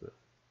repercussions that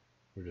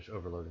were just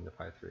overloading the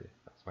Pi 3.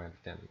 That's my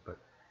understanding. But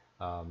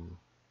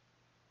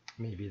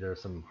maybe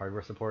there's some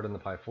hardware support in the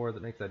Pi 4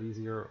 that makes that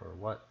easier, or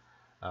what.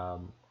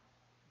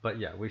 But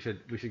yeah, we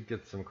should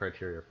get some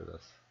criteria for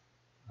this.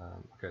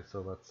 Okay,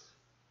 so let's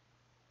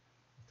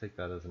take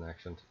that as an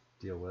action to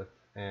deal with.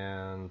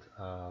 And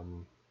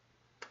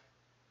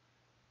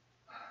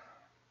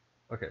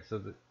okay, so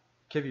the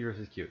Kivy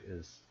versus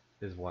Qt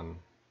is one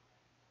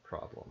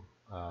problem.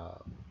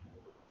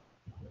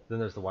 Then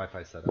there's the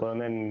Wi-Fi setup. Well,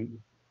 and then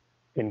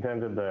in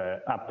terms of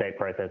the update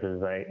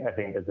processes, I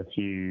think there's a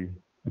few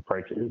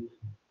approaches.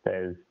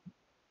 There's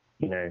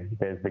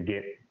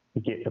the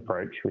Git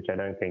approach, which I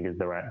don't think is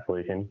the right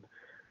solution.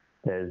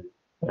 There's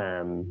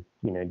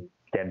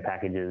deb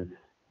packages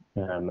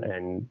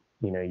and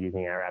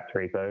using our apps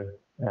repo,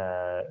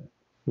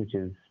 which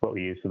is what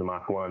we use for the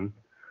Mark 1.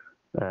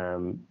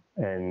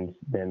 And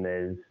then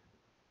there's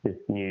this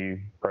new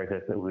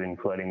process that we've been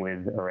flirting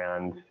with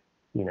around,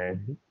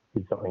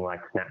 is something like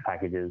snap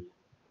packages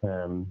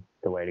the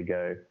way to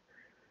go.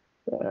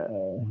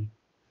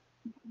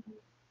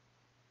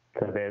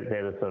 So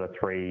they're the sort of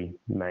three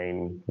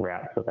main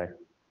routes that I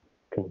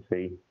can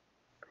see.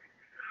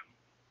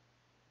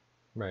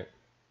 Right.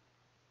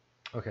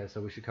 Okay,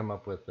 so we should come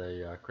up with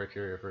a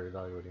criteria for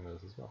evaluating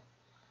those as well.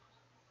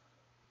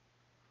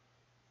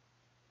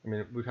 I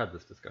mean, we've had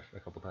this discussion a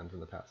couple times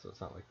in the past, so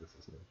it's not like this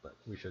is new, but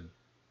we should,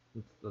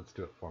 let's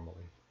do it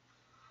formally.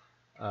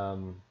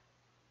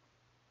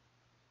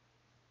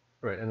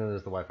 Right, and then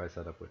there's the Wi-Fi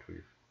setup, which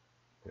we've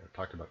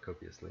talked about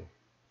copiously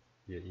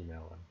via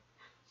email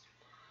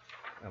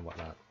and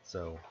whatnot.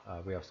 So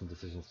we have some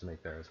decisions to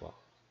make there as well.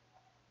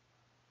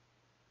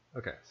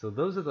 Okay, so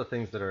those are the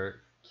things that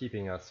are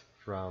keeping us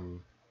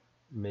from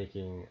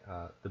making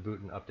the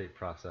boot and update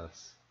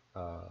process,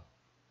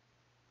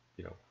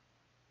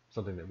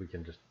 something that we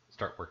can just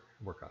start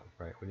work on,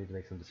 right? We need to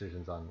make some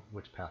decisions on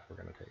which path we're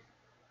going to take.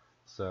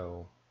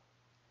 So,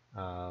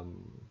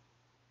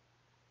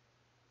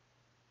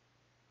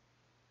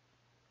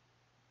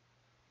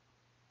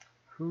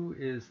 who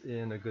is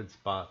in a good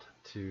spot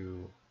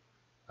to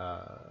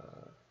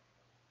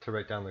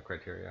write down the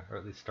criteria, or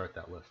at least start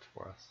that list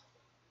for us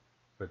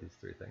for these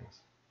three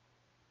things?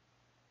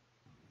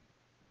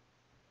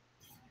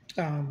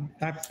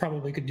 I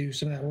probably could do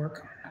some of that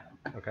work.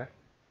 Okay.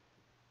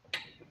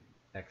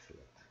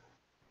 Excellent.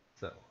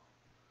 So,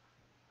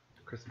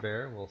 Chris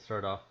Bear will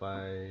start off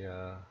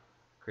by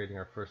creating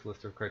our first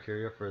list of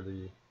criteria for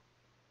the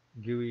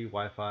GUI,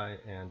 Wi-Fi,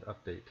 and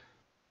update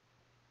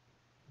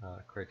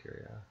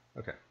criteria.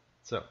 Okay,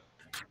 so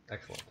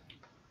excellent.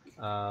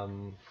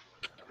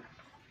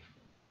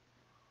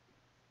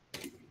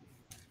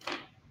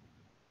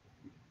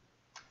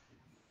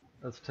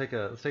 Let's take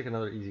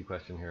another easy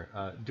question here.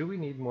 Do we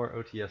need more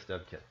OTS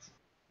dev kits?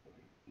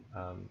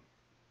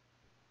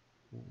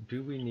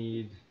 Do we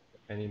need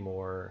any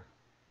more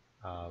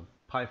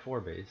Pi 4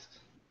 based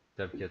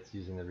dev kits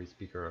using the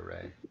respeaker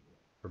array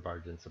for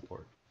Barge and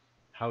support?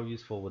 How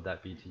useful would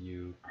that be to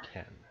you,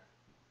 Ken?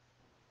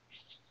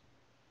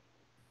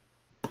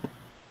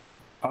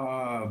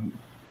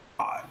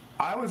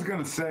 I was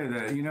going to say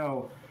that,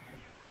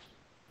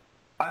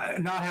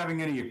 not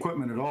having any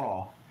equipment at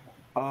all,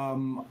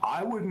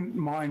 I wouldn't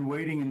mind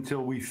waiting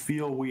until we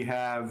feel we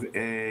have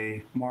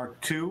a Mark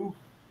II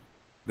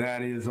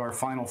that is our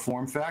final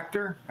form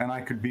factor, and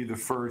I could be the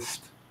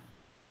first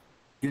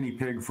guinea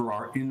pig for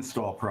our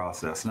install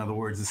process. In other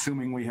words,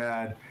 assuming we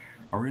had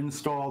our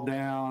install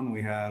down,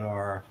 we had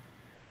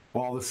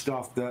all the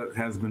stuff that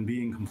has been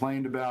being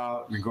complained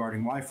about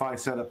regarding Wi-Fi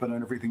setup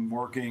and everything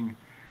working,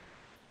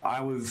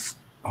 I was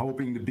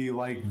hoping to be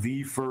like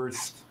the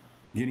first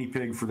guinea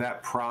pig for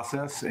that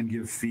process and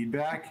give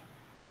feedback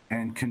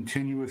and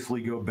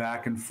continuously go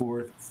back and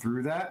forth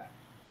through that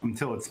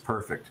until it's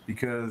perfect.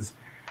 Because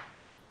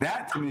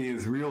that to me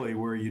is really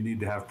where you need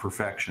to have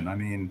perfection. I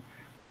mean,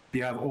 if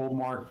you have old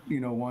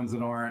ones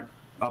that aren't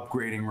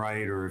upgrading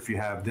right, or if you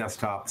have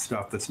desktop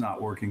stuff that's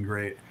not working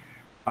great,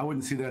 I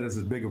wouldn't see that as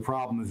big a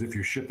problem as if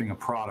you're shipping a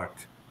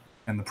product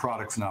and the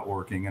product's not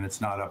working and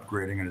it's not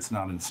upgrading and it's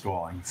not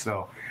installing.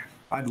 So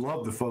I'd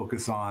love to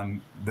focus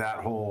on that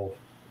whole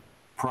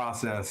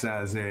process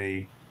as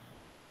a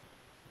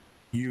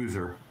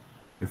user,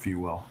 if you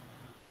will.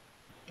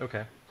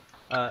 Okay.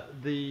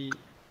 The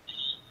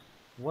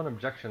one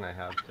objection I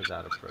have to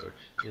that approach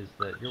is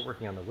that you're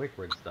working on the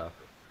Wakeword stuff,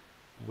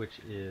 which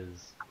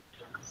is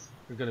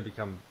going to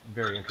become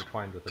very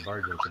intertwined with the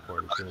Barge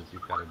support as soon as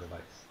you've got a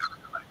device.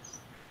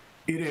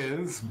 It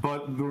is,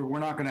 but we're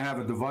not going to have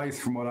a device,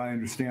 from what I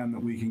understand,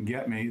 that we can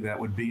get me that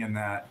would be in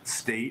that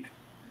state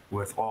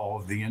with all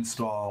of the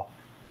install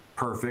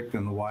perfect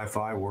and the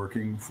Wi-Fi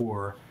working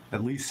for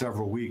at least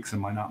several weeks.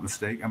 Am I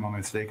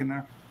mistaken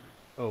there?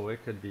 Oh,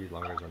 it could be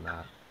longer than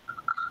that.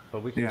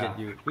 But we can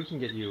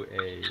get you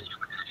a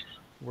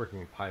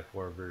working Pi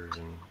 4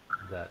 version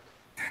that.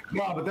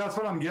 No, but that's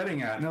what I'm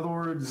getting at. In other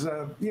words,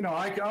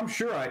 I'm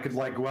sure I could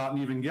go out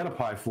and even get a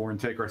Pi 4 and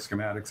take our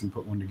schematics and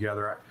put one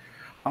together.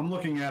 I'm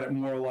looking at it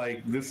more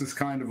like this is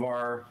kind of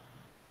our,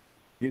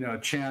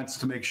 chance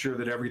to make sure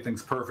that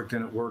everything's perfect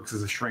and it works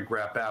as a shrink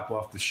wrap app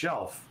off the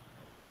shelf.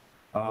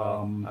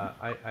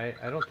 I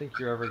don't think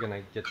you're ever going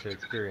to get to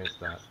experience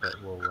that, but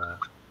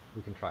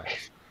we can try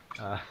it.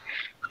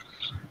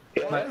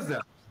 What is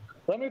that?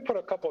 Let me put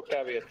a couple of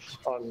caveats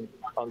on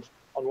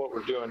what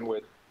we're doing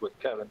with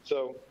Kevin.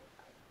 So,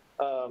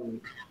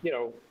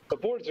 the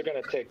boards are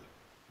going to take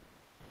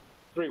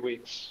 3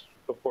 weeks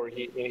before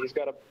he's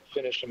got to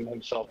finish them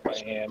himself by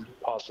hand,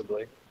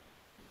 possibly.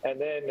 And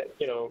then,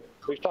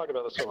 we've talked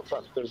about this several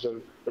times. There's a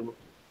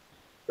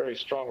very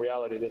strong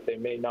reality that they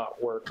may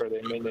not work or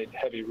they may need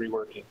heavy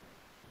reworking.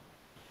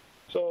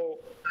 So,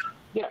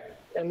 yeah.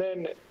 And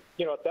then,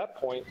 at that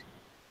point,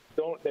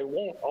 they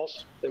won't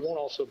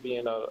also be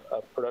in a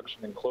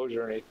production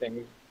enclosure or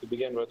anything. To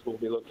begin with, we'll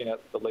be looking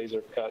at the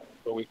laser cut,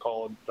 what we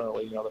call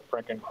internally, the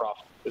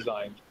Frankencroft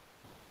design,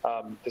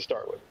 to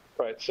start with,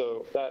 right?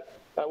 So that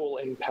will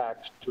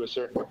impact to a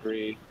certain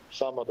degree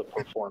some of the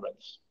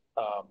performance.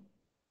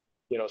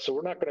 So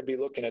we're not going to be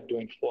looking at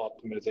doing full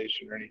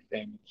optimization or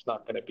anything. It's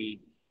not going to be,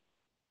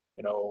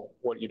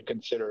 what you'd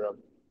consider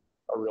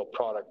a real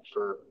product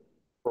for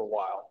a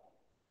while.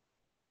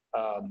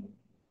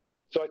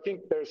 So I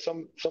think there's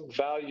some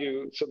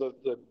value. So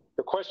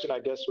the question, I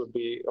guess, would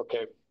be,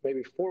 okay,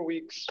 maybe 4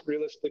 weeks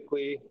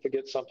realistically to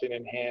get something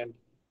in hand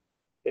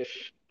if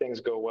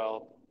things go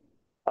well.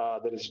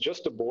 That is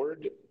just a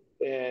board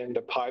and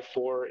a Pi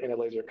 4 in a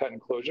laser cut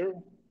enclosure,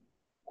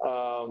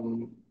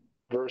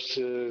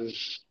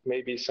 versus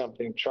maybe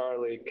something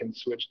Charlie can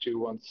switch to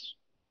once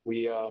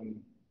we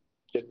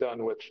get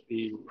done with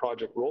the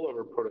project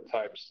rollover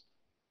prototypes.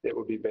 It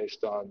would be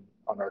based on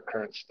our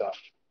current stuff,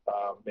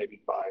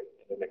 maybe by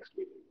in the next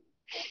week.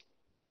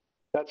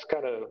 That's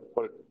kind of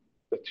what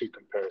the two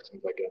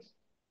comparisons, I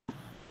guess.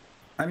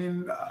 I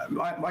mean,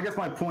 I guess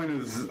my point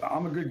is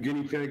I'm a good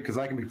guinea pig because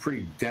I can be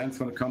pretty dense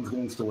when it comes to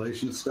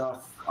installation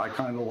stuff. I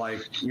kind of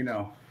like,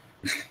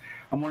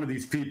 I'm one of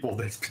these people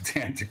that's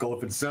pedantical.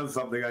 If it says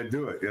something, I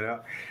do it,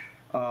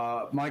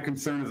 My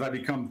concern is I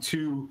become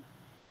too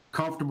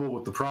comfortable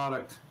with the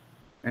product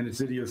and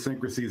its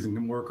idiosyncrasies and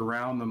can work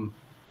around them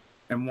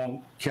and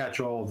won't catch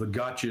all the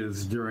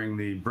gotchas during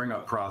the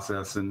bring-up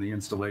process and the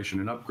installation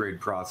and upgrade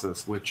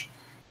process, which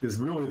is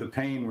really the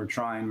pain we're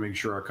trying to make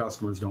sure our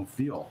customers don't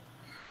feel.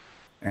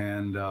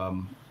 And,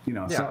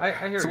 Yeah, so, I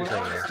hear what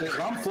you're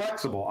saying. I'm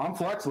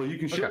flexible. You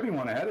can ship me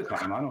one ahead of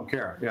time. I don't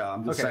care. Yeah,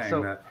 I'm just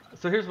saying that.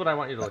 So here's what I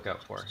want you to look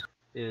out for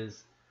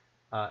is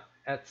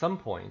at some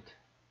point,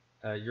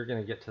 you're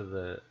going to get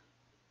to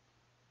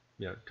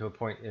to a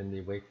point in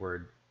the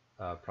Wakeword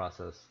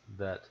process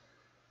that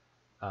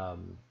we're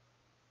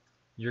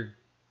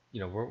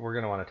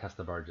going to want to test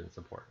the Barge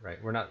support,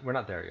 right? We're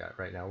not there yet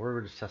right now.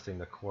 We're just testing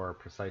the core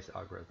precise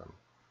algorithm.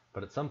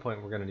 But at some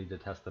point, we're going to need to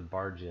test the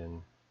Barge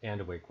and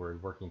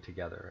Wakeword working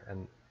together,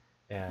 and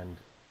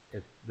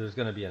there's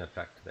going to be an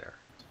effect there.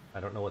 I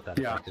don't know what that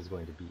effect is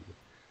going to be,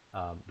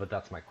 but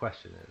that's my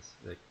question: is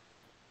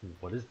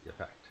what is the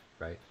effect,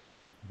 right?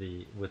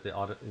 With the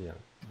auto,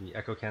 the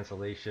echo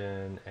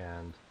cancellation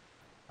and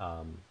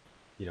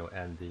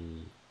and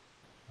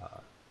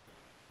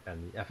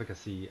the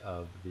efficacy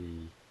of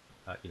the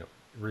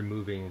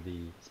removing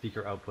the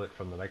speaker output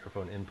from the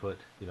microphone input,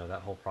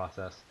 that whole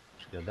process,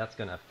 that's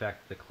going to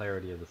affect the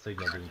clarity of the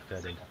signal being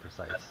fed into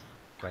precise.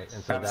 Right,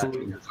 and so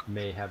Absolutely. That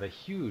may have a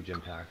huge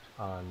impact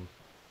on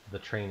the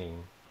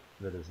training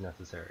that is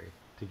necessary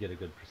to get a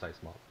good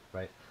precise model,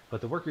 right?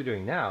 But the work you're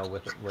doing now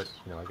with what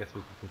I guess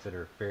we could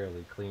consider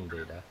fairly clean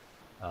data,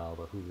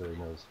 although who really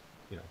knows,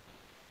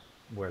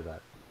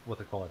 what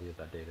the quality of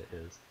that data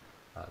is?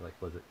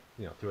 Was it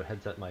through a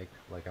headset mic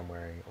like I'm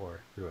wearing,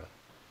 or through a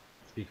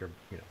speaker,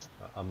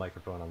 a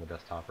microphone on the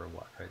desktop or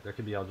what, right? There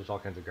could be just all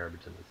kinds of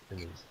garbage in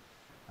these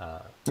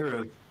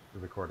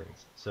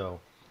recordings. So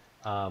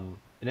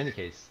in any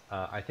case,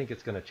 I think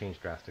it's going to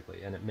change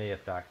drastically, and it may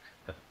affect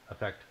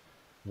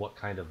what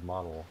kind of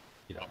model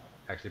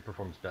actually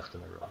performs best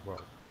in the real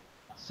world.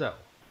 So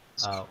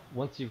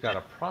once you've got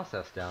a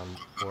process down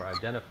for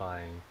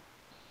identifying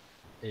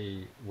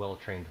a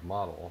well-trained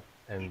model,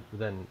 and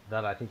then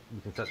that, I think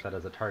you can set that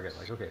as a target,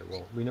 like, okay,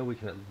 well, we know we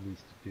can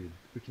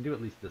do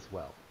at least this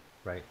well,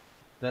 right?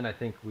 Then I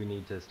think we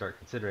need to start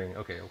considering,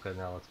 okay,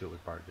 now let's do it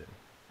with Barge,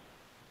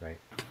 right?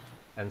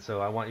 And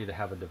so I want you to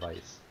have a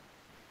device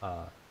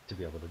to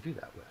be able to do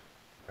that with,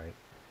 right?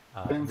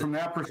 And from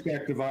that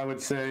perspective, I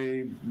would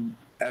say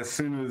as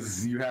soon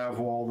as you have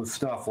all the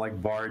stuff like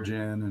Barge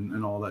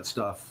and all that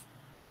stuff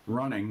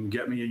running,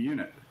 get me a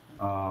unit.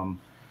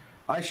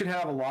 I should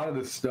have a lot of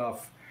this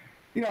stuff.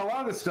 A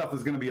lot of this stuff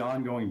is going to be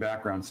ongoing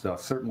background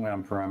stuff, certainly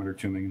on parameter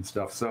tuning and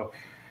stuff. So,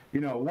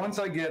 once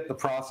I get the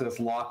process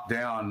locked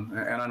down,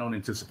 and I don't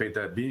anticipate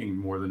that being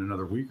more than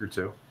another week or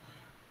two,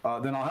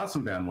 then I'll have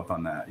some bandwidth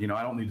on that.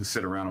 I don't need to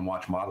sit around and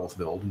watch models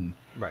build and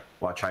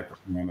watch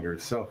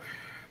hyperparameters.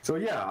 So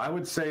yeah, I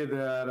would say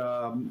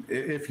that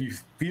if you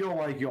feel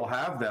like you'll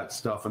have that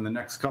stuff in the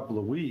next couple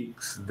of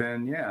weeks,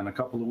 then yeah, in a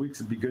couple of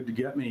weeks it'd be good to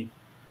get me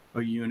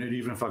a unit,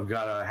 even if I've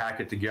got to hack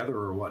it together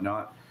or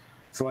whatnot,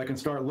 so I can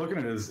start looking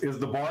at it. Is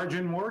the Barge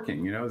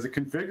working? Is it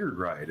configured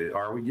right?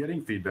 Are we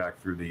getting feedback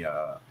through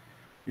the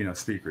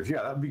speakers?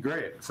 Yeah, that'd be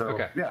great. So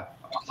yeah,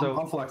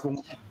 I'm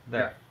flexible.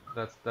 There,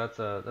 that's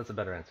a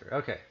better answer.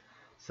 Okay,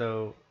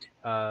 so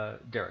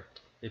Derek,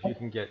 if you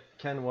can get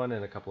Ken one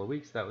in a couple of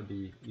weeks, that would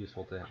be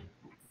useful to him.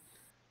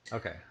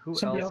 Okay, who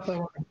else?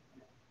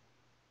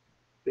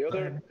 The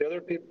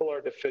other people are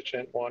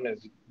deficient. One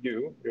is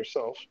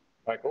yourself,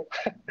 Michael,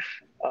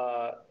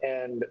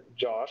 and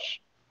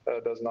Josh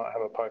does not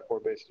have a Pi 4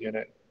 based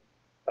unit.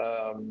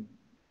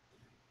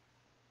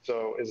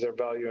 So is there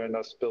value in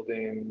us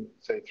building,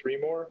 say,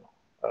 3 more?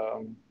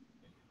 The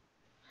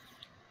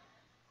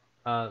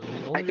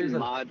only reason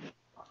mod.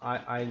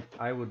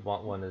 I would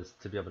want one is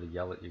to be able to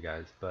yell at you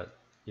guys, but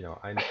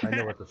I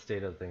know what the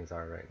state of things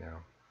are right now,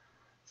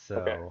 so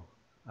okay.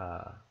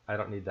 I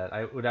don't need that.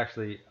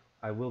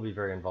 I will be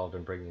very involved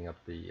in bringing up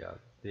the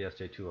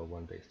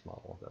SJ201 based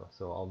model though,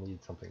 so I'll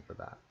need something for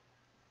that.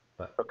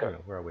 But okay.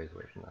 We're a ways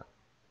away from that.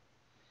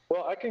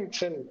 Well, I can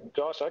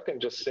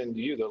just send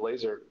you the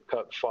laser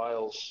cut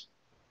files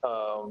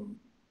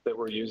that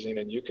we're using,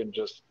 and you can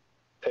just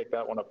take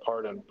that one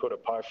apart and put a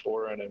Pi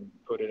 4 in and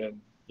put it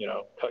in,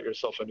 cut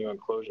yourself a new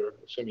enclosure,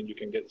 assuming you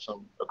can get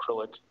some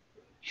acrylic.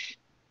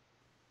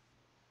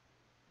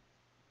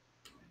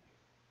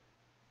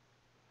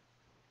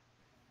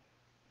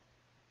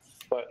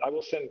 But I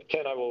will send,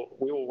 Ken,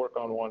 we will work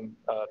on one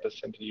to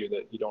send to you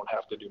that you don't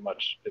have to do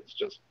much. It's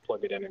just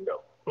plug it in and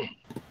go.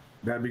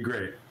 That'd be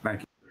great.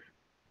 Thank you.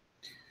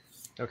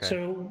 Okay.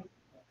 So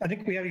I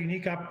think we have a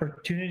unique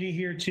opportunity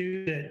here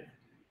too, that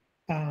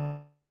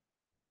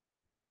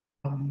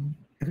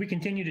if we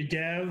continue to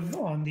dev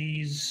on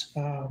these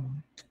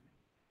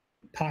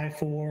Pi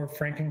 4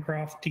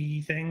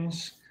 Frankencroft-y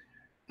things,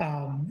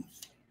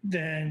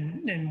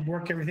 then and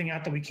work everything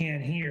out that we can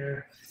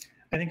here,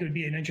 I think it would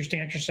be an interesting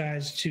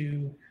exercise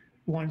to,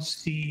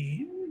 once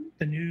the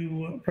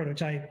new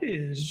prototype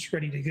is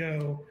ready to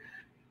go,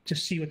 to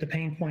see what the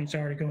pain points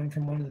are to going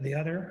from one to the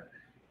other.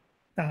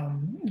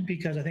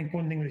 Because I think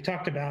one thing we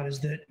talked about is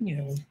that,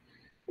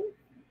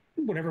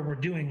 whatever we're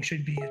doing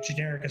should be as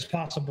generic as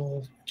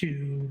possible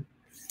to,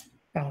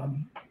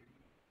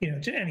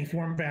 to any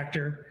form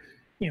factor.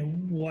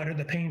 What are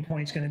the pain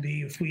points going to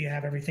be if we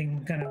have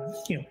everything kind of,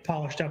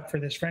 polished up for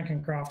this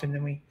Frankencroft, and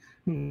then we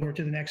move over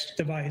to the next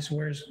device?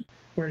 Where's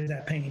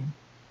that pain?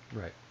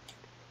 Right.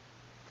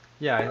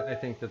 Yeah, I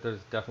think that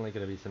there's definitely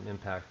going to be some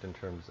impact in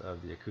terms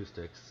of the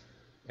acoustics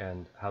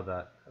and how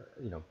that,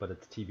 but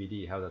it's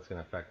TBD how that's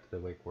going to affect the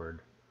Wakeword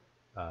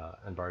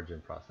and Barge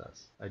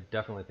process. I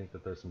definitely think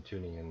that there's some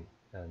tuning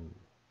and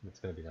it's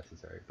going to be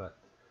necessary, but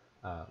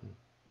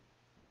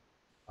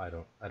I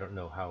don't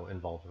know how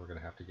involved we're going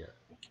to have to get.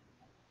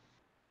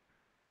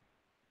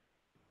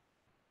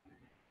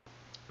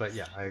 But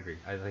yeah, I agree.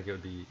 I think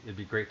it'd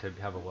be great to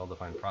have a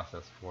well-defined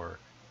process for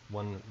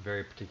one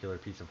very particular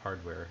piece of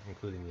hardware,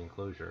 including the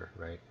enclosure,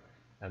 right?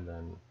 And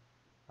then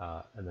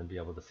be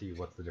able to see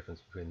what's the difference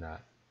between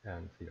that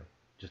and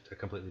just a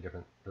completely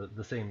different,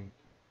 the same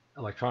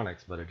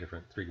electronics but a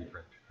different 3D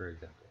print, for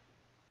example.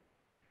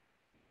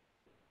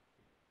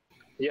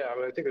 Yeah,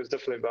 I think there's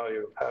definitely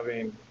value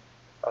having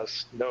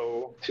us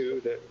know too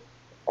that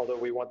although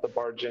we want the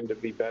Barge to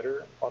be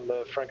better on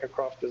the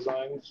Frankencroft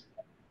designs,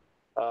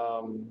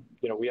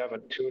 we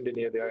haven't tuned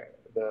any of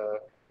the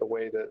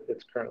way that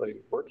it's currently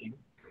working,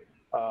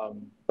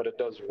 but it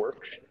does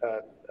work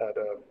at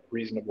a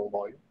reasonable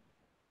volume.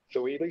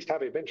 So we at least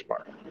have a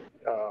benchmark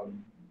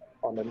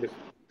on the new,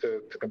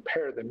 to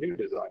compare the new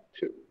design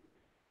to,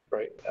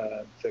 right?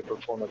 Say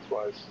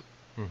performance-wise,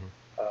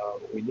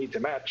 we need to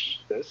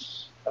match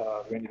this.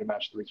 We need to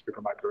match the reach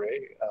speaker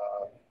microarray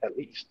at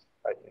least,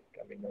 I think.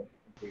 I mean,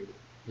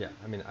 Yeah,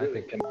 I mean, I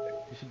really think can.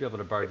 you should be able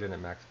to barge in at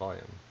max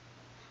volume.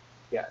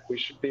 Yeah, we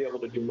should be able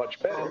to do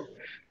much better,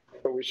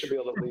 but we should be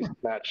able to at least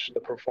match the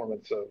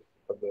performance of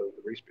the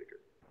respeaker.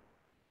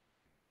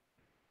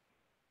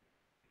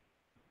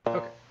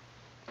 Okay,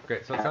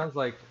 great. So it sounds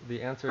like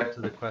the answer to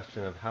the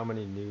question of how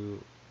many new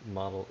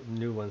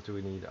ones do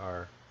we need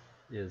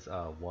is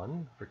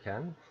 1 for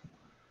Ken,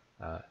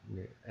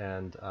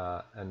 and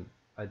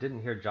I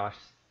didn't hear Josh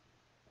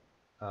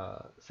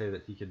say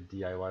that he could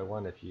DIY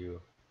one if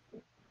you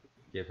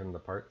gave him the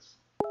parts,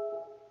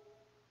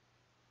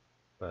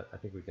 but I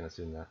think we can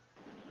assume that.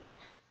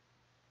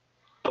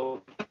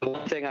 So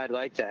one thing I'd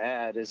like to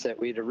add is that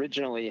we'd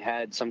originally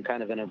had some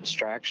kind of an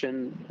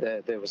abstraction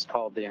that was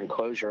called the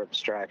Enclosure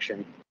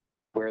Abstraction,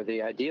 where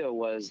the idea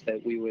was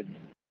that we would,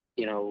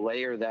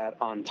 layer that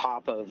on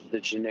top of the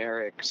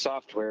generic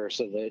software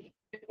so that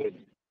it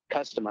would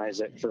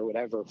customize it for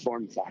whatever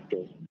form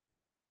factor.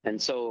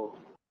 And so,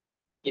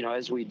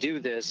 as we do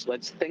this,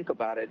 let's think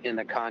about it in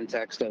the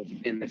context of,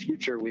 in the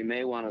future, we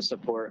may want to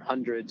support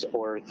hundreds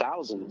or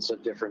thousands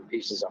of different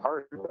pieces of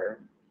hardware.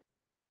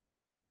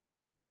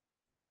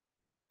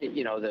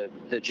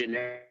 The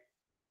generic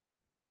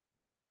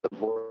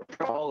for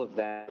all of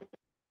that,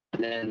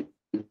 and then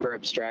for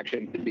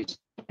abstraction could be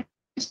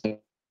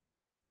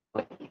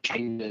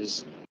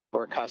changes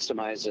or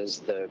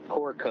customizes the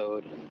core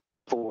code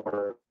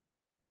for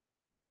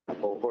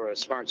a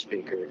smart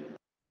speaker,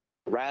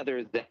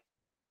 rather than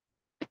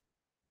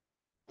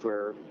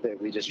that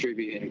we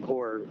distribute in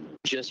core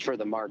just for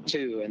the Mark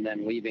II and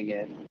then leaving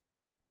it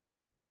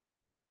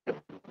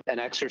an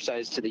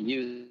exercise to the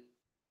user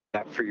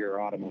for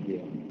your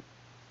automobile.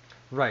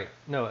 Right.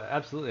 No,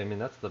 absolutely. I mean,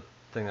 that's the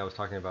thing I was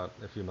talking about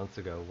a few months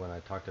ago when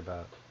I talked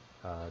about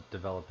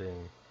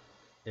developing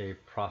a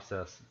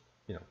process.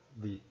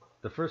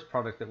 The first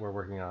product that we're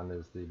working on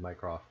is the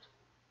Mycroft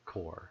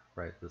core,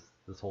 right?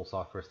 This whole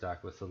software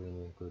stack with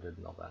Selenium included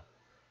and all that.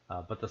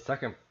 But the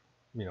second,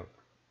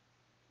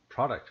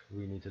 product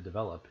we need to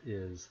develop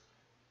is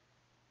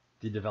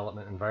the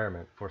development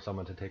environment for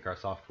someone to take our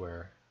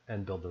software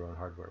and build their own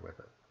hardware with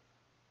it,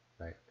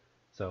 right?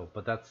 So,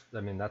 but that's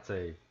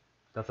a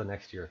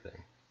next year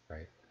thing,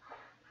 right?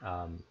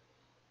 And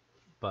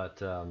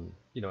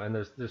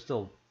there's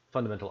still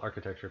fundamental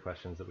architecture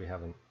questions that we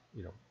haven't,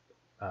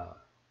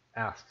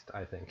 asked,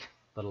 I think,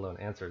 let alone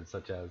answered,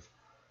 such as,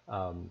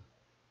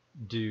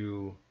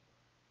 do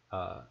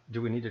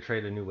we need to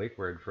trade a new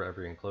Wakeword for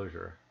every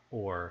enclosure,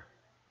 or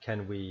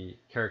can we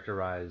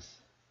characterize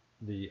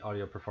the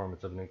audio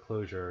performance of an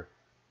enclosure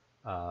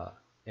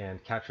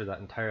and capture that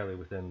entirely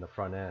within the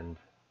front end,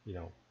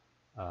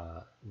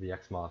 the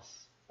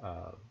XMOS,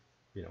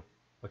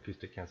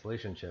 acoustic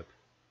cancellation chip,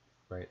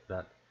 right?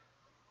 That,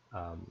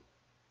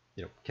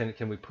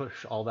 can we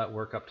push all that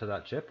work up to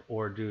that chip,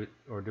 or do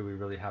we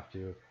really have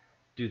to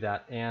do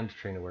that and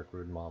train a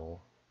Workword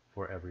model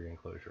for every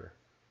enclosure,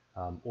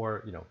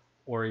 or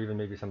even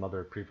maybe some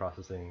other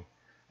pre-processing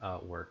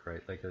work,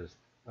 right? Like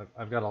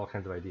I've got all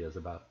kinds of ideas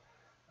about,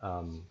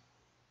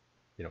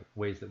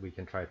 ways that we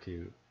can try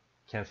to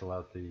cancel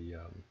out the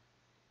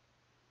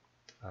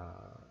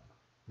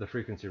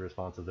frequency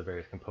response of the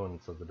various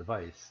components of the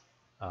device,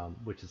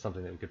 which is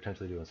something that we could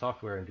potentially do in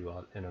software and do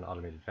in an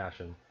automated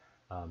fashion.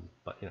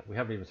 But we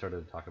haven't even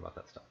started to talk about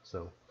that stuff.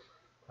 So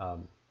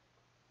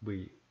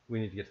we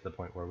need to get to the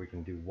point where we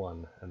can do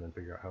one and then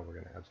figure out how we're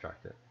going to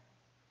abstract it.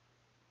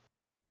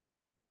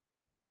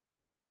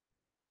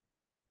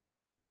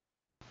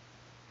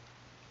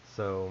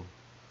 So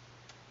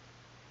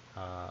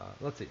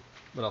let's see,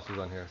 what else was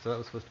on here? So that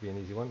was supposed to be an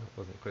easy one. It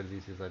wasn't quite as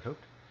easy as I'd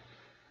hoped.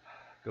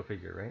 Go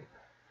figure, right?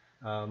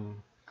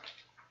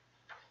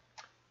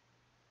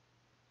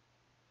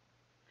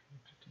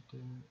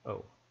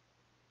 Oh,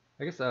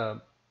 I guess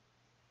I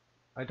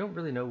don't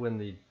really know when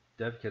the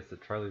dev kits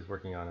that Charlie's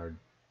working on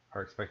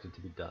are expected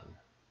to be done.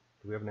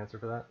 Do we have an answer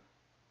for that?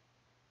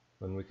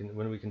 When we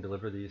can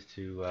deliver these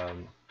to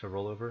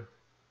rollover?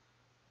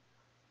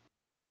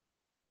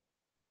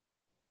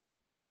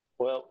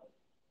 Well,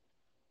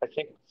 I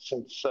think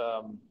since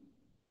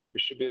we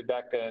should be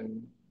back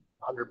in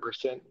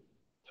 100%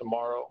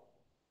 tomorrow,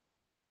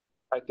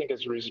 I think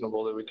it's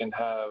reasonable that we can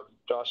have,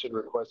 Josh had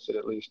requested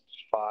at least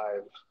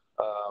 5,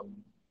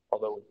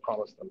 although we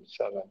promised them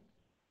 7.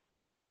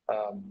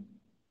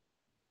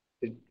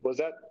 Was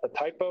that a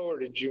typo, or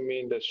did you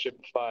mean to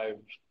ship 5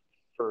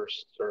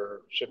 first,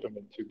 or ship them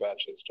in 2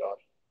 batches,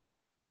 Josh?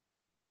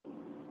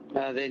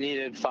 They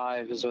needed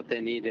 5 is what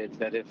they needed,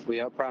 but if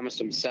we promised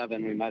them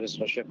 7, we might as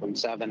well ship them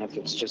 7 if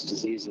it's just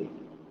as easy.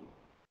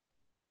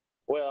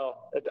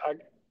 Well,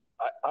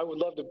 I would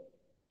love to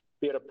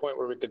be at a point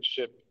where we could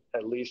ship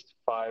at least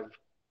 5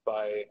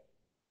 by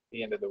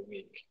the end of the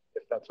week,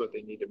 if that's what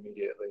they need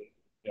immediately.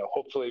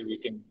 Hopefully we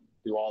can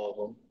do all of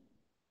them,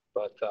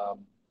 but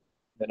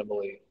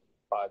minimally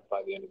 5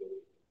 by the end of the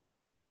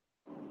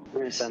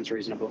week. That sounds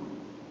reasonable.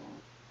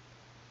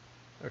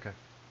 Okay,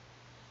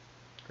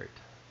 great.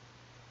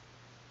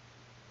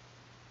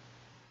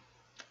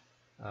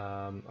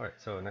 All right,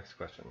 so next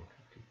question.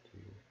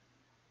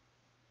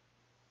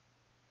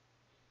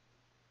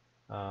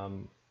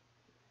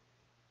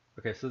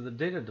 Okay, so the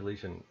data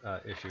deletion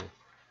issue.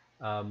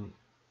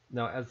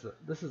 Now, as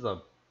this is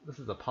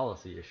a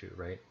policy issue,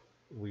 right?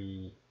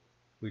 We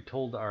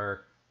told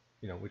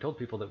we told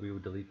people that we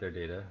would delete their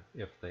data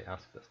if they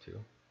asked us to,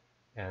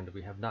 and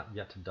we have not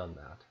yet done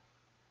that.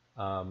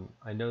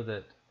 I know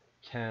that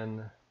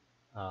Ken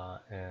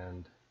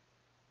and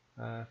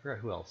I forgot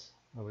who else.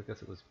 Well, I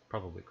guess it was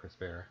probably Chris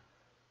Bear.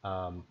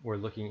 We're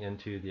looking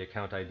into the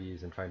account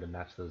IDs and trying to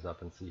match those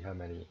up and see how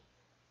many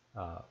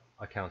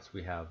accounts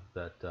we have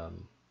that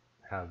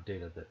have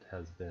data that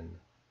has been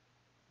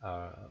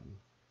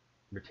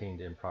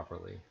retained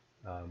improperly.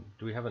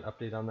 Do we have an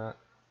update on that?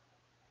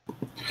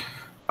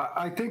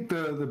 I think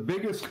the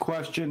biggest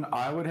question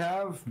I would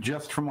have,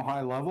 just from a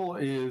high level,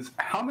 is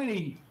how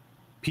many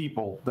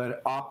people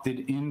that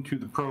opted into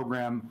the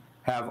program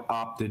have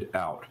opted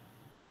out?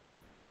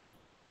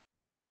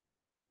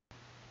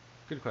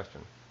 Good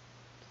question.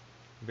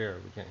 Bear,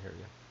 we can't hear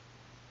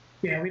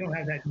you. Yeah, we don't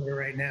have that data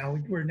right now.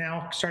 We're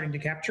now starting to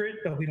capture it,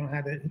 but we don't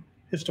have it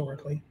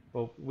historically.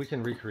 Well, we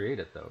can recreate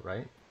it though,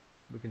 right?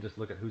 We can just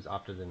look at who's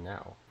opted in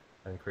now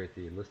and create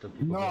the list of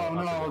people.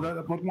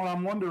 But what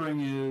I'm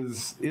wondering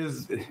is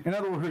in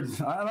other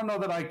words, I don't know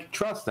that I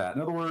trust that.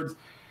 In other words,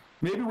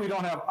 maybe we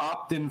don't have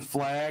opt-in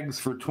flags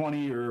for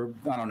 20 or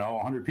I don't know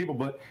 100 people,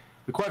 but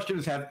the question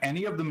is, have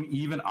any of them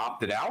even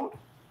opted out?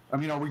 I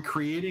mean, are we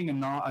creating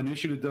an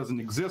issue that doesn't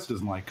exist?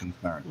 Is my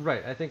concern.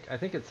 Right. I think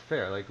it's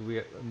fair. Like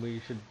we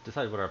should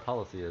decide what our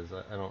policy is.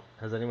 I don't.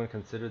 Has anyone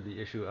considered the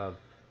issue of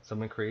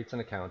someone creates an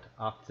account,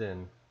 opts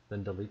in,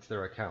 then deletes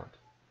their account?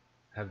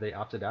 Have they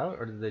opted out,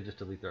 or did they just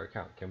delete their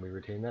account? Can we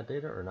retain that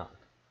data or not?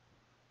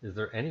 Is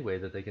there any way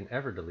that they can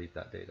ever delete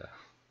that data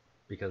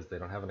because they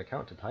don't have an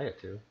account to tie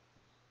it to?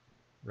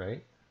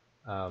 Right.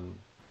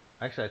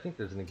 Actually, I think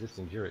there's an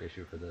existing Jira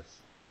issue for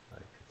this. I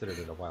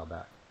considered it a while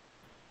back.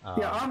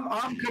 Yeah,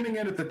 I'm coming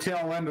in at the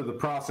tail end of the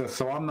process,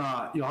 so I'm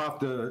not. You'll have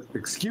to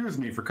excuse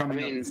me for coming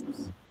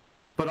in.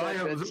 But I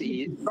have that's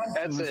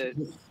a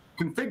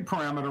config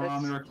parameter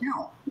on their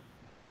account.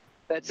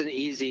 That's an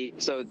easy.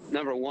 So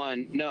number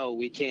one, no,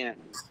 we can't.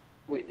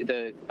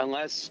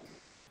 Unless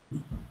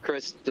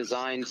Chris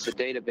designs the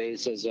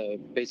database as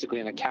basically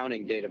an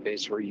accounting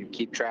database where you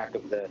keep track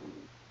of the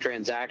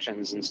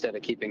transactions instead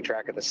of keeping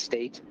track of the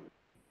state.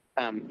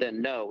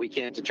 Then no, we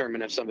can't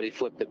determine if somebody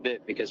flipped a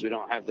bit because we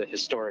don't have the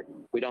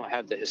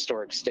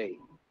historic state,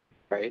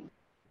 right?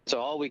 So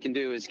all we can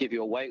do is give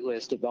you a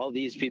whitelist of all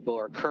these people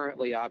are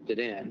currently opted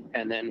in,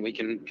 and then we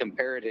can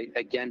compare it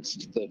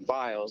against the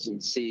files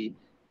and see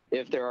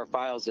if there are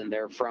files in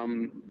there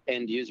from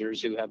end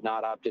users who have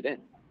not opted in.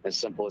 As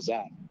simple as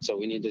that. So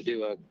we need to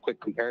do a quick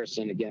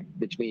comparison again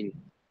between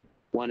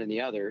one and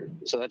the other.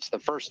 So that's the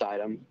first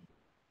item.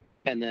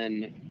 And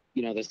then,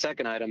 the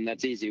second item,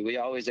 that's easy. We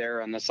always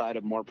err on the side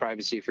of more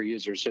privacy for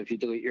users. So if you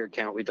delete your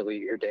account, we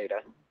delete your data.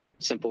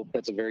 Simple.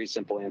 That's a very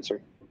simple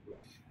answer.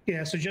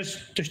 Yeah, so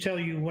just tell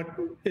you what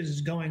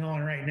is going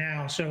on right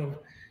now. So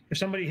if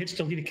somebody hits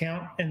delete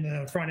account in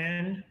the front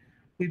end,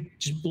 we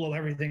just blow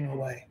everything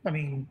away. I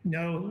mean,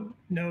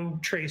 no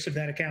trace of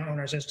that account on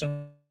our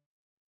system.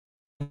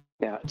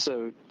 Yeah,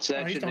 so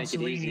that should make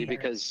it easy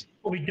because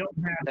we don't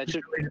have that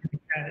should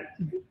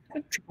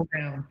trickle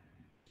down.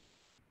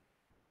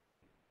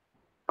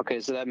 Okay,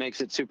 so that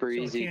makes it super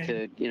easy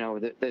to,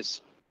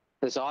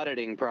 this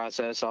auditing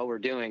process, all we're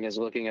doing is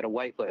looking at a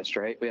whitelist,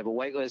 right? We have a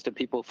whitelist of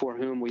people for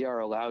whom we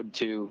are allowed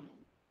to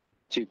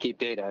keep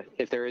data.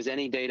 If there is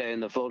any data in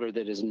the folder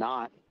that is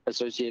not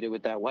associated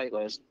with that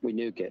whitelist, we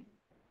nuke it.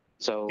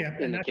 So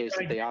in the case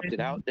that they opted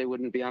out, they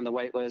wouldn't be on the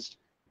whitelist.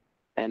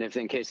 And if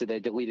in case that they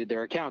deleted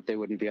their account, they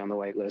wouldn't be on the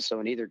whitelist. So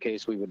in either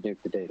case, we would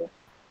nuke the data.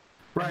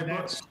 Right. And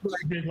that's what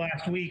I did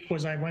last week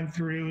was I went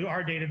through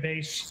our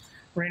database,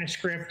 ran a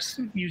script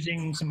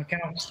using some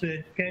accounts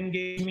that Ken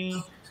gave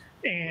me,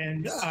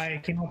 and I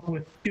came up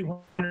with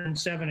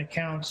 207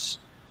 accounts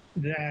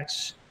that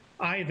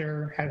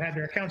either have had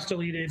their accounts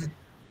deleted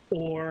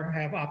or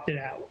have opted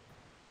out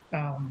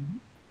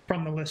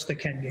from the list that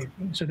Ken gave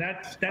me. So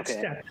that step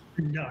has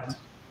been done.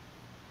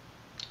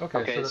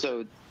 Okay.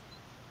 So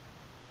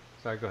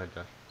sorry, go ahead,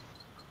 Josh.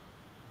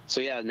 So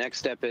yeah, next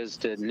step is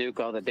to nuke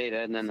all the data,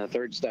 and then the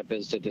third step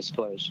is to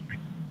disclose.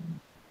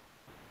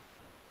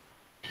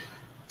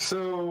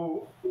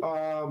 So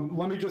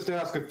let me just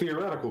ask a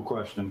theoretical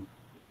question.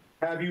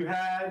 Have you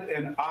had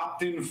an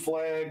opt-in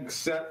flag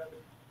set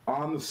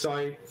on the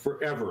site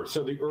forever?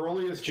 So the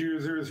earliest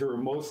users who are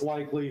most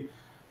likely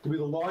to be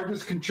the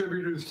largest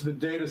contributors to the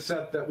data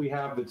set that we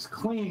have that's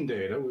clean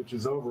data, which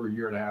is over a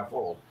year and a half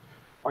old,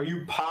 are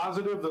you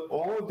positive that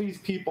all of these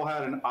people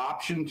had an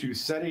option to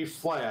set a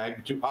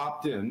flag to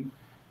opt in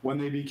when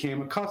they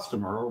became a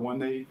customer or when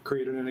they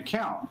created an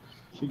account?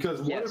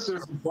 Because what if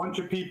there's a bunch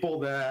of people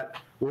that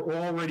were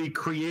already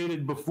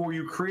created before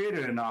you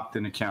created an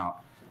opt-in account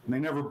and they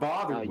never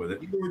bothered with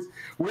it?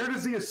 Where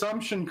does the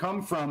assumption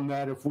come from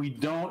that if we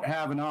don't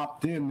have an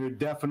opt-in, they're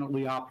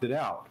definitely opted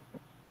out?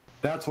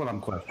 That's what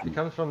I'm questioning. It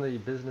comes from the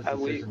business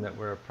decision that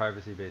we're a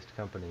privacy-based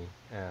company,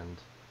 and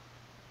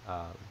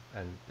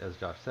as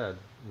Josh said,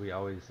 we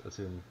always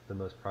assume the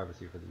most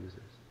privacy for the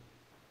users.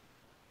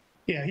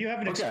 Yeah, you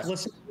haven't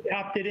explicitly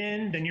opted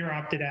in, then you're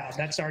opted out.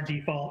 That's our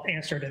default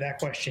answer to that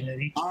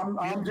question.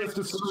 I'm just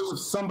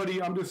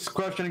assuming I'm just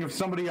questioning if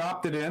somebody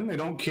opted in, they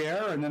don't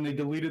care, and then they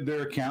deleted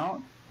their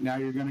account. Now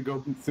you're going to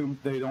go assume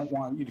they don't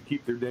want you to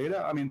keep their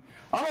data. I mean,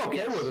 I'm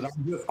okay with it.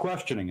 I'm just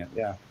questioning it.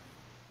 Yeah.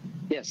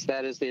 Yes,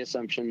 that is the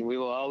assumption. We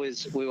will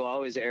always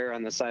err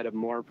on the side of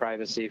more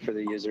privacy for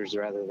the users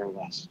rather than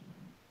less.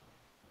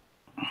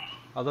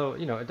 Although,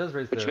 it does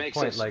raise the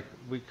point, like,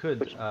 we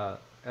could,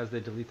 as they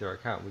delete their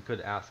account, we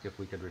could ask if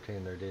we could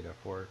retain their data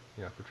for,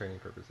 for training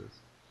purposes.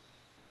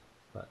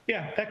 But,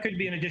 yeah, that could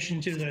be in addition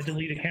to the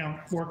delete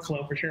account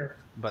workflow for sure.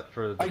 But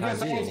for the I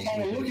guess I was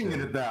kind of looking at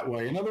it that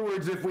way. In other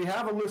words, if we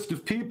have a list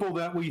of people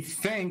that we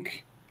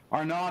think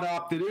are not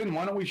opted in,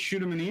 why don't we shoot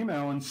them an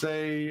email and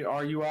say,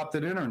 are you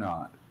opted in or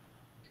not?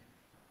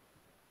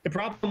 The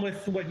problem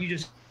with what you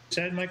just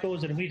said, Michael,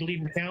 is that if we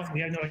delete an account, we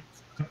have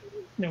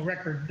no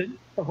record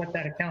of what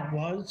that account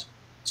was.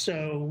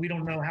 So we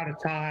don't know how to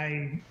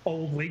tie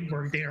old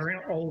Wakeword data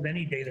or old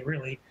any data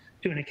really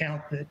to an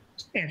account that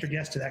answered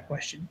yes to that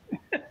question.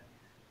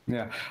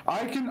 Yeah,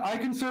 I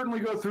can certainly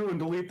go through and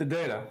delete the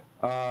data,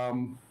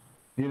 and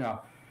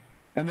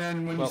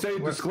then when you say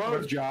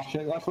disclose, Josh,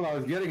 that's what I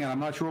was getting at. I'm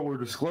not sure what we're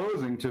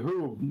disclosing to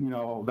who,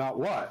 about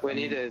what. We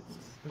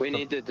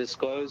need to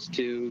disclose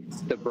to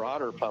the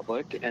broader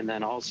public, and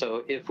then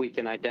also if we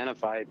can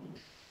identify.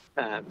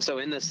 So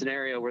in the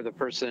scenario where the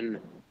person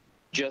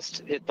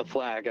just hit the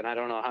flag, and I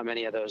don't know how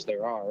many of those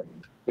there are,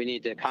 we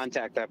need to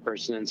contact that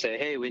person and say,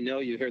 hey, we know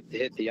you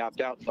hit the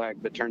opt-out flag,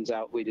 but turns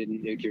out we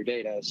didn't nuke your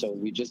data, so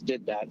we just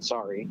did that,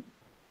 sorry.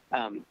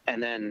 And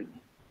then,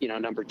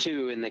 number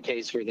two, in the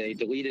case where they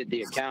deleted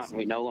the account and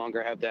we no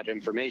longer have that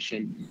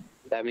information,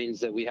 that means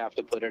that we have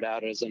to put it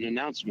out as an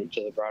announcement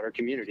to the broader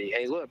community.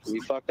 Hey, look, we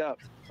fucked up.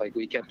 Like,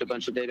 we kept a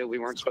bunch of data we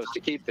weren't supposed to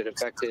keep. It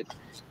affected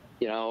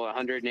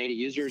 180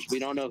 users. We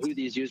don't know who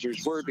these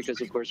users were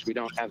because, of course, we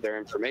don't have their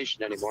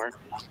information anymore.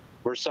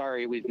 We're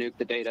sorry, we've nuked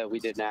the data. We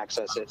didn't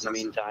access it in the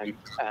meantime.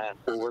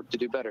 We'll work to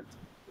do better.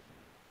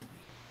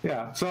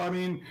 Yeah, so I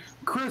mean,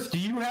 Chris, do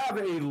you have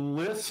a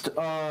list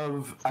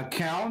of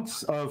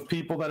accounts of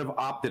people that have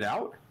opted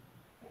out?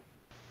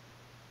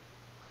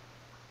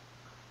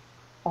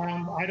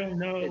 I don't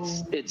know.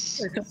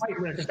 It's a white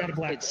list, it's not a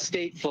black list.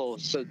 It's stateful,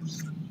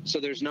 so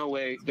there's no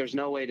way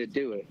to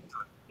do it.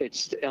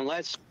 It's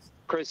unless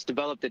Chris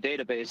developed a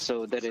database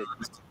so that it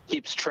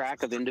keeps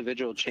track of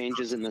individual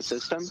changes in the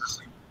system,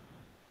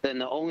 then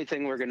the only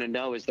thing we're going to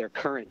know is their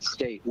current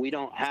state. We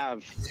don't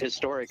have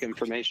historic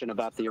information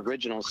about the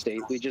original state.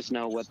 We just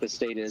know what the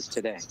state is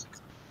today.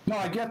 No,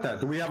 I get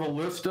that. Do we have a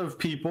list of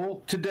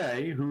people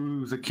today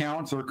whose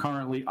accounts are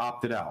currently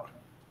opted out?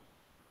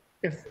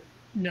 If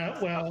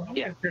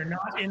they're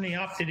not in the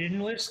opted-in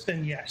list,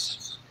 then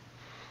yes.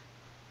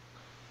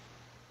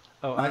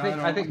 Oh,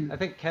 I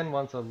think Ken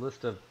wants a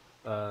list of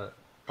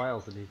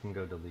files that he can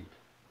go delete.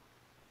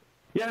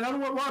 Yeah, in other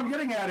words, what I'm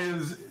getting at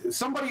is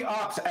somebody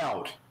opts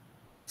out.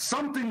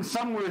 Something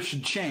somewhere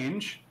should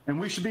change, and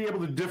we should be able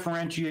to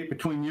differentiate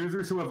between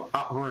users who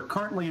are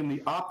currently in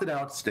the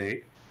opted-out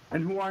state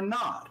and who are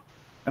not.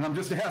 And I'm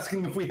just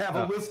asking if we have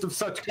a list of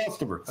such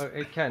customers.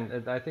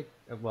 Ken, I think.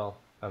 Well,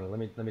 I don't know.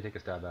 Let me take a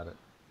stab at it.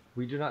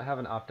 We do not have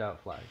an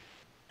opt-out flag.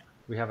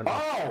 We have an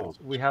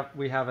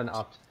we have an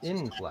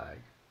opt-in flag,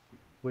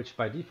 which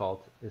by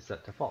default is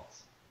set to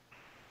false.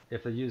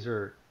 If the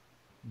user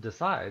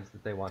decides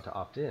that they want to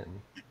opt in,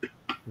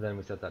 then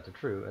we set that to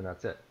true, and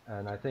that's it.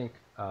 And I think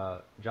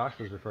Josh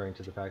was referring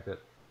to the fact that,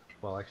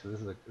 well, actually,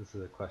 this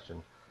is a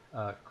question.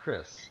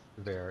 Chris,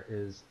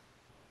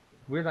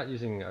 we're not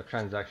using a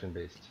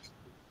transaction-based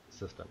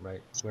system,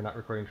 right? We're not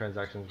recording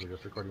transactions. We're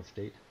just recording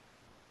state.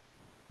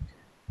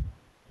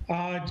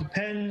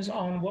 Depends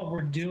on what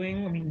we're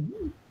doing. I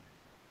mean,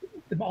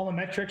 all the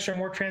metrics are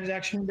more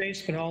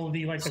transaction-based, but all of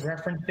the the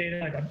reference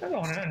data,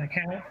 on an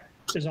account,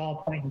 is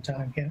all point in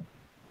time. Yeah.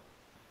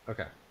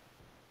 Okay.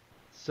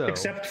 So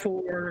except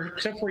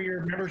for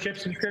your membership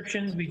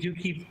subscriptions, we do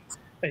keep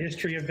a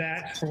history of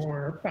that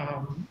for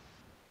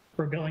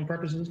billing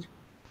purposes.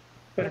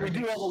 But we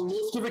do have a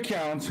list of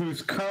accounts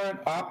whose current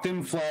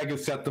opt-in flag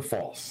is set to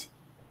false.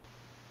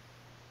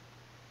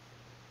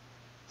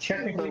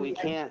 Technically, we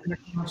can't.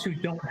 Accounts who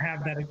don't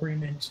have that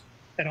agreement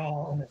at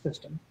all in the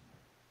system.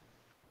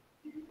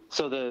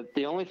 So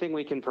the only thing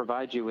we can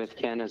provide you with,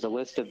 Ken, is a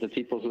list of the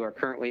people who are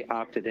currently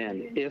opted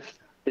in. If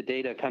the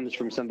data comes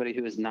from somebody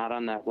who is not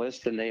on that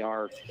list, then they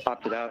are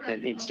opted out and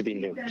it needs to be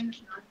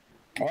nuked.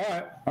 All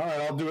right,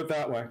 I'll do it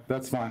that way.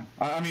 That's fine.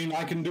 I mean,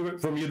 I can do it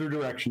from either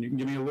direction. You can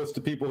give me a list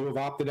of people who have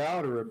opted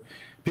out or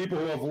people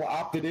who have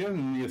opted in,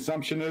 and the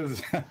assumption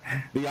is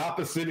the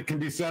opposite. It can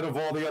be said of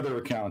all the other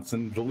accounts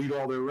and delete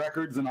all their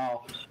records, and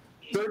I'll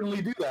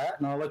certainly do that,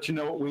 and I'll let you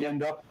know what we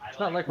end up. It's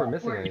not like we're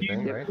missing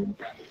anything, right?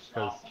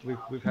 Because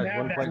we've had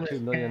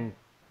 1.2 million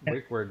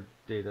Wakeword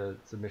data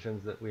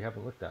submissions that we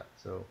haven't looked at,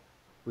 so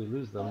if we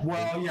lose them.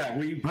 Well, yeah,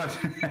 but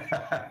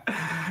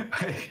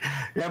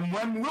and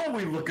when will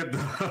we look at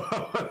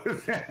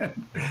those?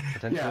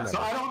 Yeah, so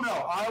I don't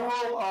know. I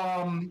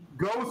will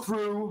go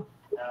through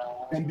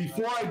And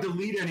before I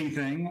delete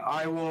anything,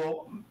 I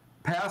will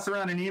pass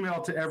around an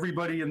email to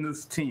everybody in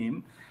this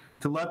team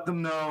to let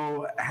them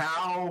know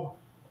how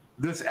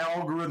this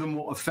algorithm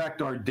will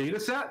affect our data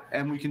set,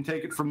 and we can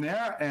take it from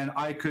there, and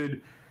I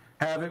could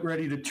have it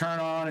ready to turn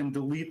on and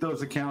delete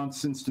those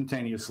accounts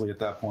instantaneously at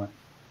that point.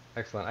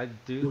 Excellent. I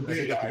think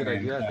it's a good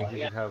idea. I think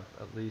you should have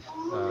at least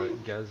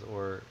Gez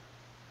or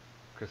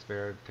Chris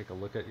Baird take a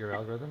look at your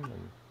algorithm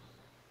and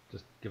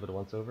just give it a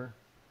once over.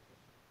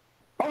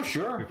 Oh,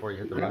 sure. Before you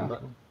hit the run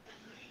button.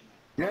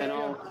 Yeah, And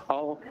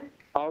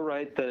I'll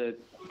write the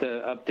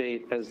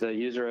update as the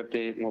user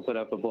update, and we'll put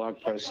up a blog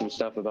post and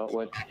stuff about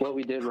what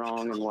we did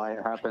wrong and why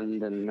it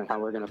happened and how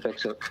we're going to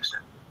fix it.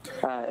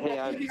 Hey,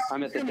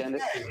 I'm at the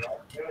dentist.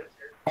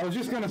 I was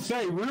just going to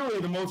say, really,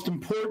 the most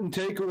important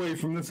takeaway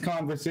from this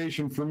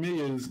conversation for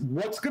me is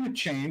what's going to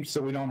change so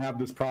we don't have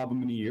this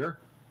problem in a year?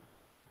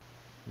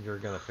 You're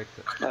going to fix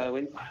it.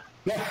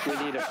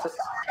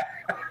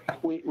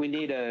 We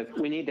need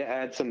to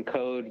add some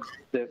code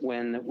that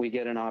when we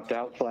get an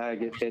opt-out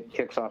flag, it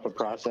kicks off a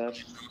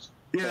process.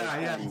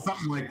 Yeah,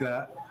 something like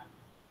that.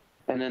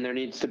 And then there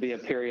needs to be a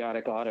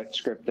periodic audit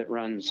script that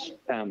runs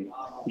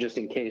just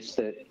in case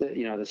that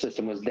the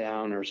system was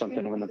down or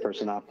something when the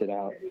person opted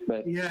out.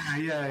 But yeah,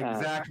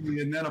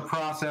 exactly. And then a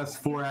process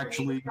for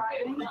actually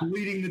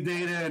deleting the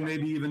data and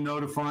maybe even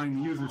notifying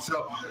the user.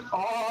 So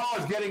all I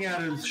was getting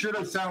at is, should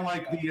it sound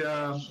like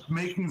the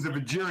makings of a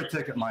JIRA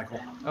ticket,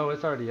 Michael? Oh,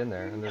 it's already in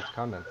there, and there's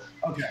comments.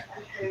 Okay.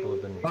 People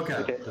have been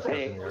discussing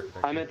Hey, the architecture.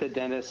 I'm at the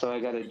dentist, so I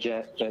got a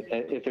jet. But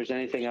if there's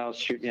anything else,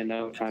 shoot me a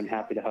note. I'm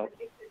happy to help.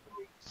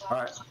 All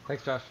right.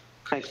 Thanks, Josh.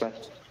 Thanks,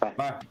 Beth. Bye.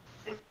 Bye.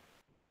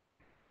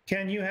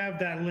 Ken, you have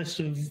that list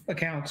of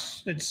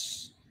accounts.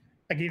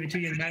 I gave it to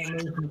you in that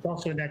list, and it's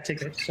also in that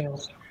ticket. So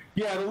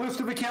Yeah, the list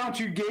of accounts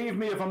you gave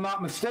me, if I'm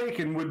not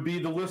mistaken, would be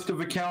the list of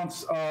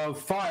accounts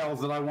of files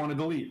that I want to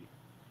delete.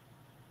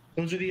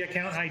 those are the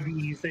account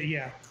IDs that,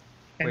 yeah.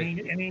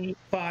 Any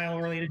file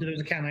related to those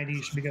account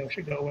IDs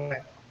should go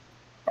away.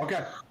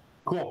 Okay,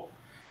 cool.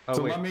 Oh,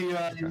 so wait. let me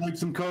write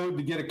some code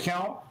to get a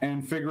count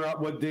and figure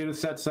out what data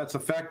sets that's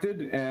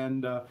affected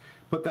and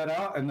put that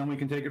out, and then we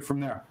can take it from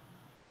there.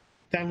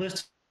 That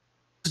list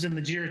is in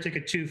the JIRA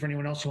ticket too for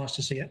anyone else who wants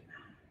to see it.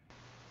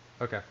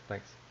 Okay,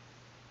 thanks.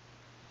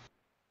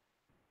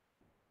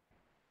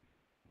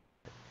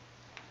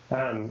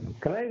 Can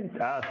I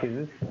ask,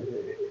 is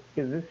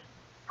this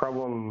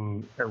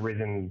problem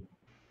arisen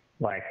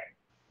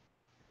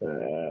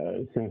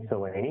since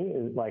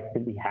Selene?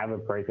 Did we have a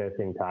process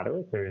in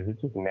Tartarus, or is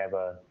it just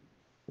never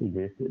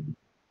existed?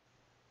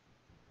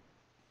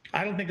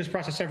 I don't think this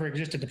process ever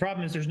existed. The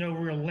problem is there's no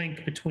real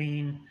link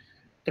between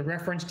the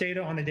reference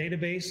data on the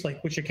database,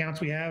 like which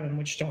accounts we have and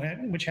which don't have,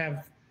 which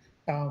have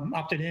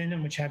opted in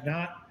and which have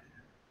not,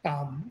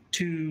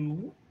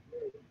 to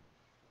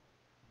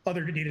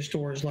other data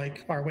stores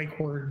like our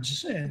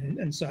Wakewords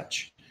and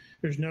such.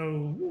 There's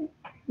no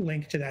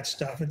link to that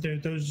stuff.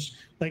 Those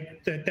that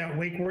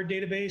Wakeword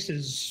database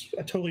is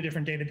a totally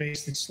different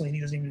database that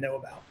Selene doesn't even know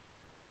about.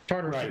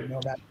 Tartarus doesn't know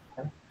about.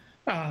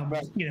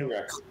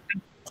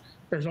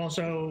 There's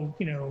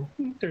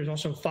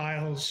also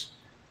files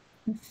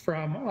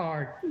from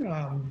our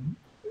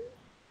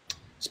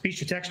speech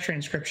to text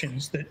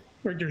transcriptions that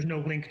there's no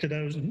link to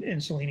those in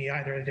Selene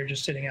either. They're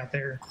just sitting out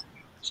there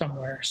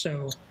somewhere.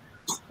 So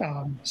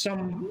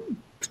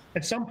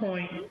at some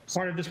point,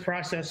 part of this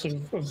process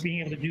of being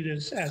able to do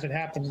this as it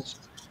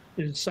happens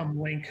is some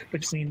link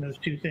between those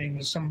two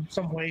things,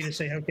 some way to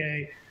say,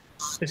 okay,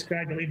 this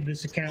guy deleted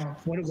this account.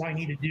 What do I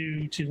need to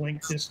do to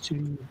link this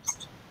to,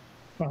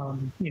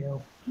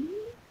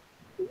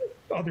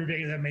 other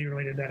data that may be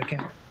related to that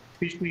account?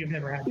 We have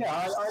never had that.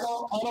 Yeah,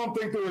 I don't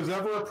think there was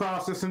ever a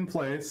process in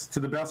place, to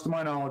the best of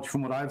my knowledge,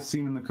 from what I've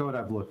seen in the code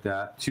I've looked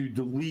at, to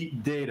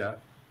delete data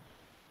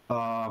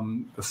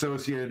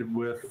associated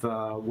with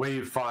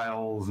WAV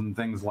files and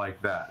things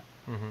like that.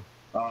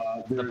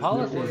 Mm-hmm. The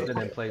policy has been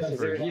in place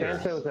for years.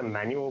 Is there was a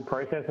manual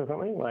process or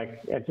something?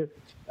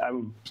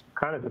 I'm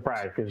kind of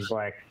surprised because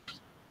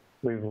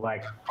we've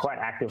quite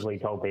actively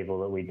told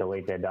people that we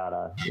delete their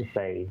data if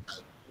they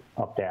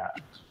opt out.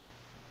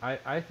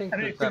 I think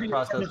that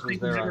process was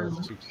there on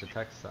the speech to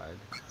text side,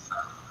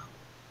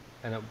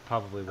 and it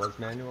probably was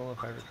manual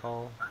if I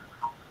recall.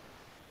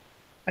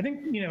 I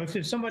think,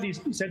 if somebody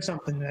said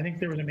something, I think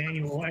there was a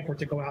manual effort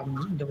to go out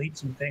and delete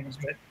some things,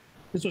 but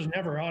this was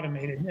never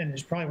automated, and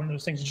it's probably one of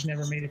those things that just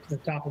never made it to the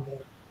top of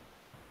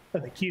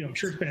the queue. I'm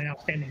sure it's been an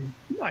outstanding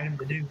item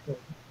to do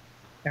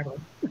forever,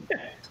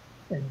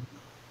 and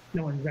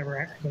no one's ever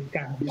actually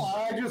gotten to do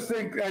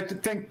it. I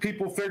think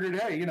people figured,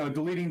 hey,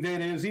 deleting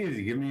data is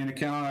easy. Give me an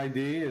account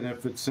ID, and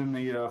if it's in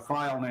the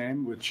file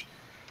name, which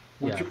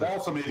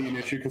also may be an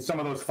issue because some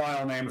of those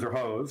file names are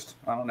hosed.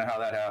 I don't know how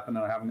that happened,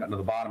 and I haven't gotten to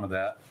the bottom of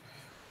that.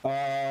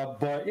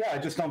 But yeah, I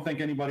just don't think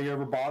anybody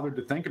ever bothered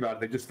to think about it.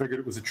 They just figured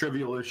it was a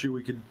trivial issue.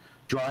 We could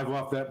drive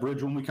off that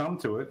bridge when we come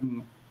to it,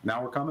 and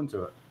now we're coming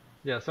to it.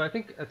 Yeah, so I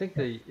think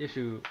the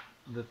issue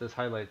that this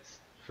highlights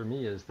for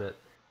me is that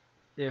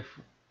if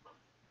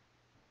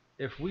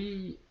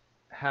we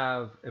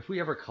if we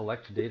ever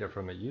collect data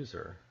from a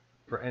user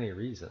for any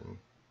reason,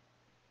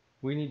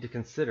 we need to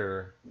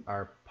consider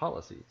our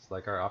policies,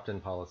 like our opt-in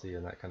policy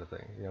and that kind of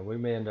thing. We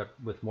may end up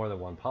with more than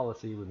one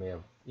policy. We may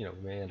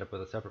end up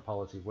with a separate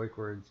policy of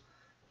Wakewords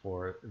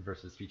for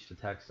versus speech to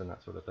text and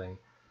that sort of thing.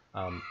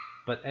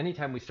 But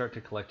anytime we start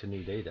to collect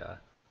new data,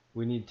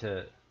 we need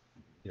to,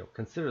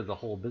 consider the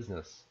whole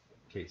business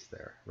case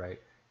there, right?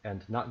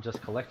 And not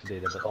just collect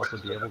data, but also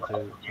be able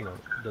to,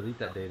 delete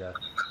that data,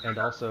 and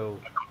also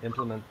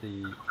implement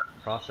the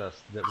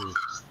process that we've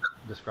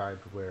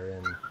described,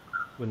 wherein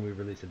when we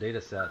release a data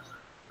set,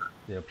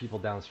 people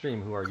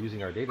downstream who are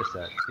using our data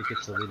set, it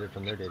gets deleted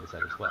from their data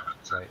set as well,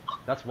 right?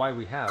 That's why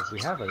we have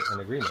an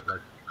agreement.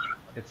 Like,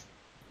 it's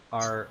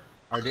our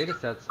data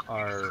sets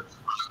are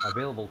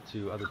available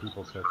to other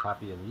people to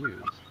copy and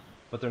use,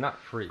 but they're not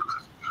free.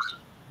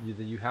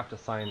 You have to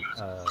sign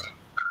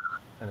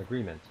an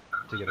agreement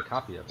to get a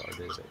copy of our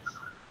database.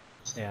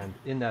 And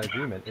in that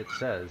agreement, it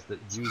says that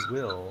you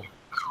will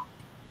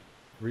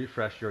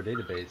refresh your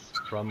database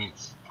from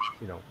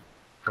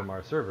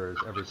our servers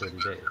every 30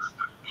 days.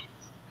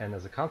 And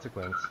as a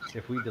consequence,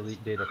 if we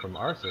delete data from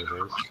our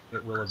servers,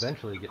 it will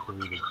eventually get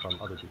deleted from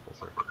other people's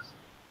servers,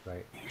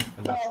 right?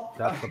 And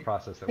that's the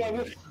process that we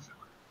use.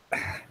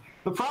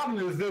 The problem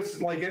is this,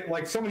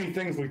 like so many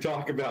things we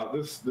talk about,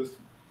 this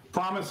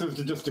promises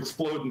to just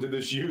explode into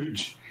this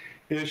huge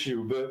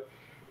issue. But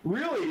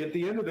really, at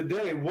the end of the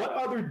day, what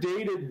other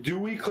data do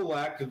we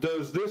collect?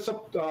 Does this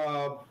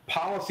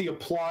policy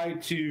apply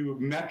to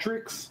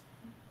metrics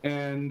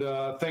and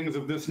things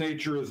of this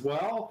nature as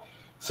well?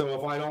 So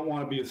if I don't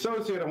want to be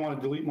associated, I want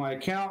to delete my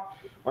account,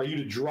 are you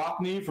to drop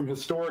me from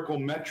historical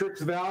metrics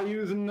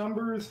values and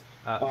numbers?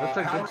 That's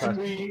a good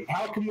question.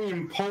 How can we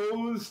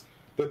impose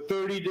the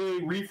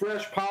 30-day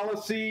refresh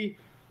policy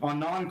on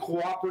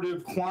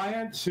non-cooperative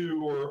clients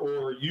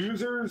or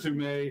users who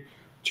may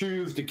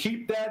choose to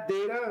keep that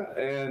data?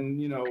 And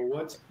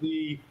what's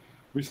the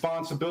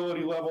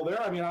responsibility level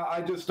there? I mean,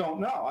 I just don't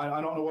know. I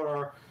don't know what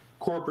our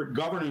corporate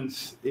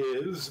governance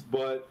is,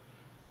 but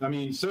I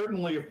mean,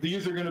 certainly if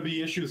these are going to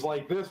be issues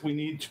like this, we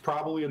need to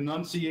probably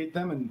enunciate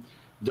them and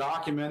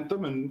document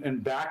them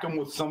and back them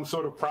with some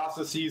sort of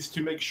processes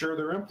to make sure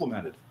they're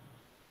implemented.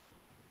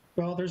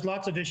 Well, there's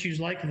lots of issues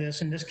like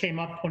this, and this came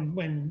up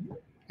when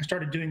I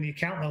started doing the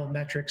account level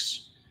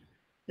metrics,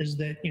 is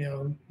that,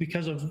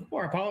 because of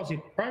our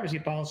privacy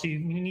policy,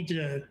 we need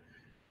to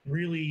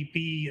really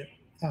be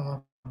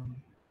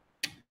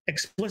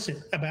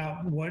explicit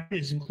about what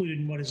is included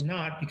and what is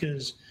not,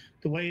 because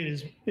the way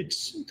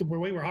the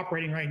way we're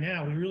operating right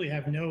now, we really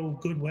have no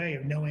good way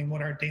of knowing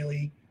what our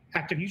daily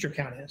active user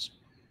count is,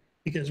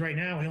 because right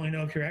now we only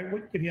know if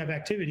you have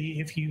activity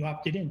if you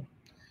opted in.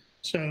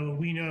 So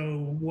we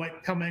know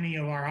how many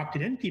of our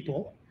opted in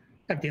people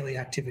have daily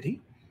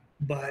activity,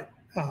 but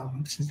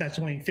since that's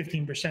only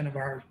 15% of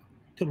our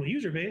total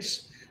user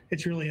base,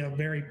 it's really a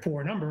very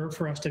poor number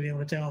for us to be able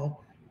to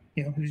tell,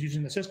 who's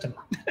using the system.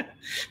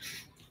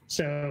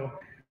 So,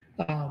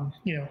 so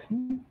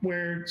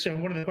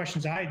one of the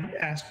questions I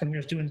asked when we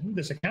was doing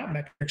this account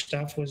metric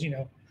stuff was,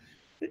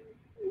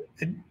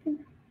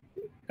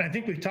 I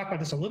think we've talked about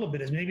this a little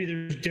bit, is maybe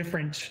there's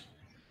different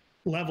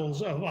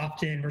levels of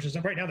opt-in versus,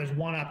 right now there's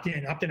one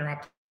opt-in or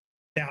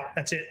opt-out,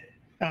 that's it.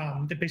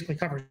 That basically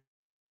covers,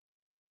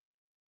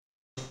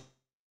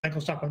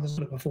 Michael's talked about this a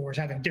little bit before, is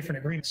having different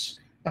agreements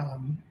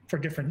for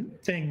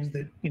different things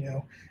that,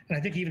 and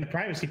I think even the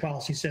privacy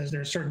policy says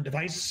there's certain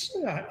device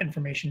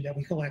information that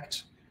we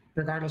collect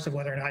regardless of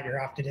whether or not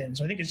you're opted in.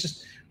 So I think it's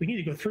just, we need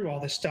to go through all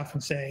this stuff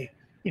and say,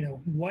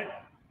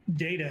 what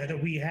data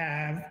that we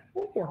have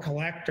or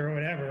collect or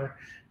whatever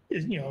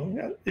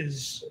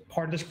is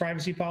part of this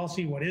privacy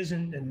policy, what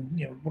isn't,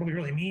 and what do we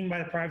really mean by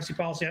the privacy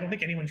policy? I don't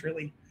think anyone's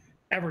really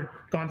ever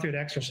gone through the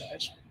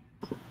exercise.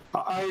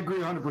 I agree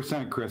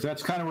 100%, Chris.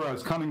 That's kind of where I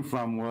was coming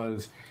from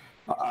was,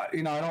 I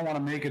don't want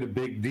to make it a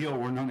big deal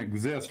where none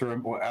exist,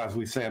 or as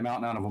we say, a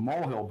mountain out of a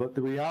molehill, but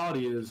the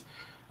reality is,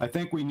 I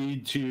think we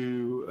need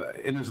to,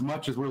 in as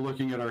much as we're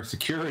looking at our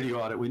security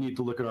audit, we need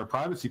to look at our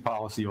privacy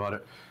policy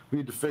audit. We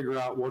need to figure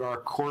out what our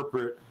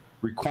corporate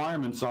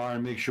requirements are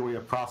and make sure we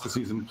have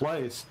processes in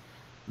place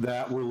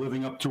that we're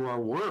living up to our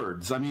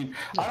words. I mean,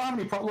 I don't have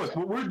any problem. Look,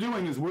 what we're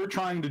doing is we're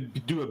trying to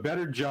do a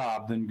better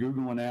job than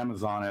Google and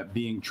Amazon at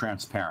being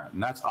transparent,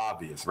 and that's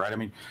obvious, right? I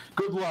mean,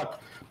 good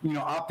luck,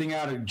 opting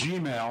out of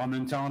Gmail and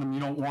then telling them you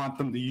don't want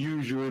them to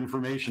use your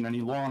information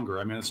any longer.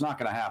 I mean, it's not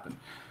going to happen.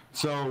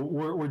 So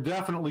we're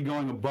definitely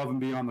going above and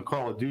beyond the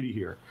call of duty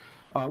here.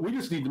 We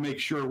just need to make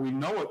sure we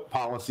know what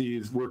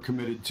policies we're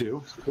committed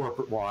to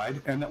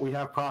corporate-wide and that we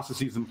have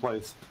processes in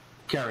place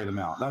to carry them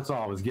out. That's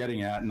all I was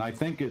getting at. And I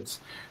think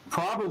it's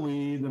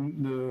probably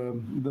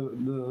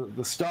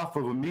the stuff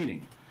of a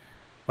meeting.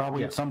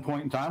 Probably at some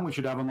point in time, we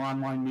should have an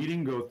online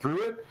meeting, go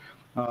through it,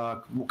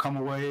 we'll come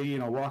away,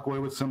 walk away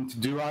with some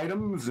to-do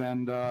items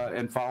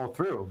and follow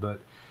through.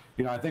 But,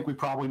 I think we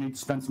probably need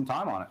to spend some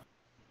time on it.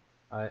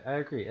 I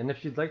agree. And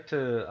if you'd like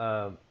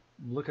to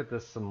look at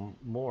this some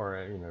more,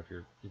 if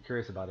you're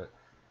curious about it,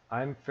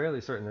 I'm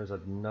fairly certain there's a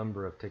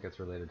number of tickets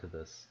related to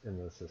this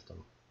in the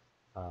system.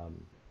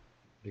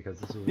 because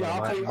this was Yeah,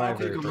 one of my I'll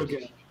take very a look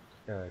first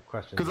at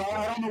questions. because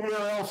I don't know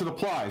where else it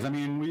applies. I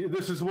mean,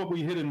 this is what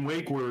we hit in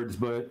Wakewords,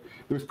 but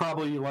there's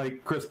probably,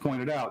 like Chris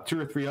pointed out, 2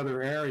 or 3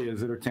 other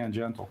areas that are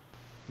tangential.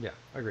 Yeah,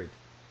 agreed.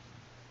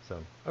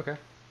 So, okay.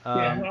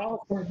 Yeah,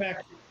 well, we're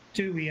back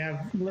to, we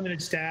have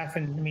limited staff,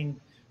 and I mean,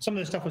 some of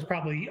the stuff was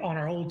probably on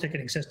our old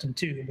ticketing system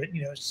too, but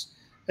you know,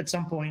 at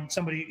some point,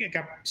 some of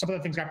the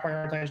things got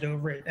prioritized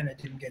over it and it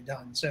didn't get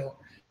done. So,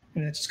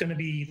 and it's going to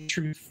be the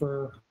truth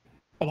for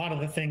a lot of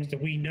the things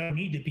that we know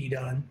need to be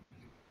done.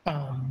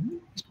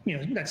 You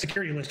know, that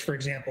security list, for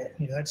example,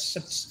 you know,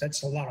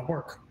 that's a lot of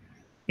work.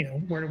 You know,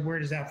 where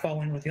does that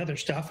fall in with the other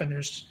stuff? And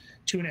there's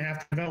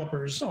 2.5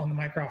 developers on the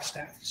Mycroft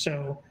staff.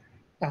 So,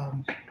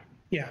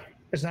 yeah,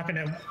 it's not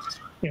going to,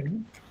 you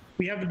know,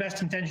 we have the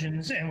best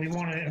intentions and we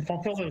want to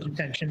fulfill those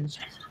intentions,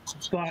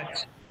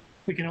 but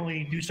we can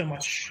only do so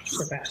much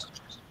so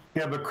fast.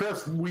 Yeah, but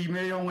Chris, we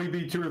may only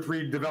be 2 or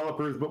 3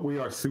 developers, but we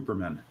are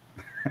supermen.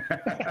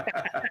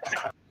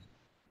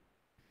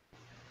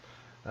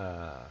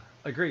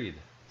 Agreed.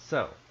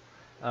 So,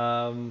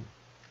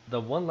 the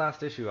one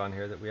last issue on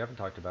here that we haven't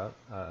talked about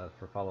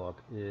for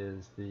follow-up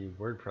is the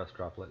WordPress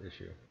Droplet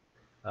issue.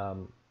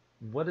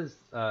 What is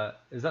that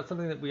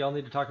something that we all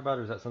need to talk about,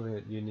 or is that something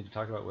that you need to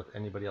talk about with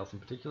anybody else in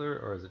particular,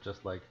 or is it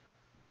just like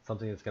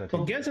something that's going to take?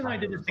 Well, Gez and I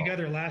did this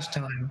together last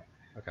time,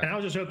 and I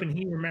was just hoping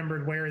he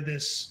remembered where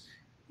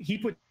he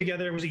put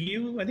together. Was it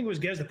you? I think it was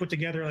Gez that put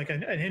together like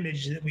an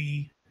image that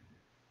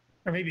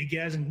or maybe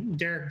Gez and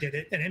Derek did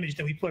it, an image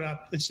that we put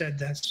up that said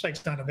that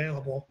site's not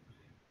available.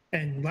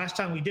 And last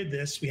time we did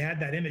this, we had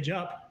that image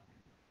up,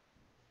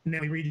 and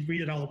then we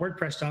redid all the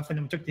WordPress stuff, and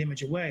then we took the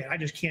image away. I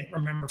just can't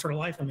remember for the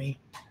life of me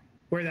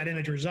where that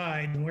image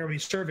resides and where we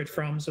serve it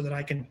from so that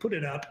I can put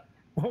it up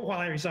while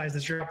I resize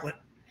this droplet.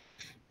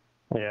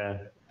 Yeah.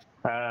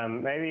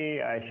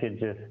 Maybe I should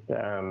just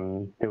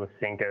do a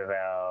sync of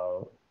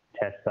our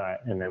test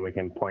site, and then we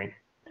can point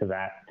to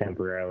that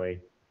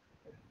temporarily.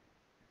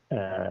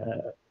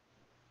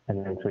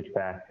 And then switch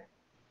back.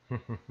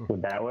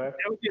 Would that work?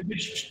 That would be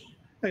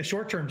a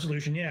short-term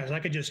solution, yeah. So I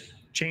could just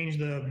change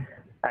the...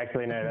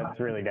 Actually, no, that's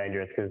really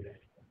dangerous because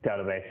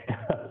database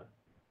stuff,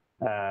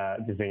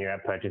 just when you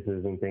have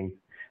purchases and things.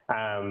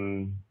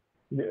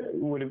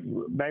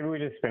 Maybe we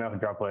just spin off a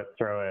droplet,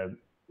 throw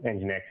a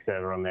Nginx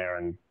server on there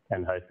and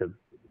host it.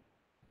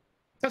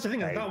 That's the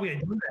thing, I thought we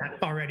had done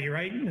that already,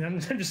 right? And I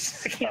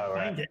can't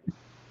find it.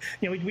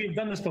 You know, we've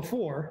done this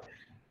before.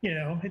 You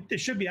know, it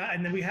should be,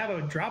 and then we have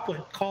a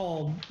droplet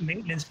called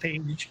maintenance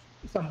page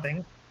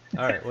something.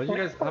 All right. Well, you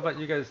guys, how about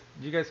you guys?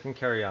 You guys can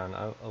carry on.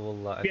 I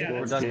think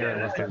we're done here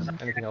unless there's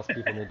anything else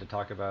people need to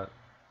talk about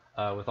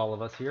with all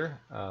of us here.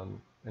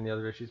 Any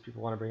other issues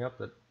people want to bring up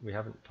that we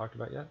haven't talked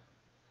about yet?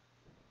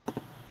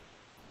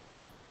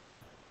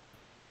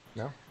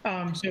 No.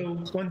 So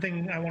one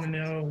thing I want to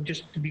know,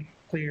 just to be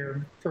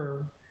clear,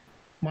 for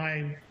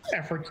my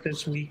efforts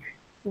this week,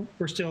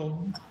 we're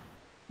still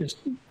just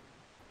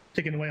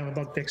ticking away on the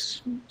bug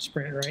fix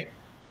sprint, right?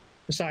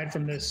 Aside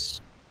from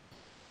this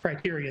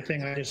criteria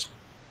thing I just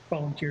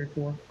volunteered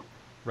for.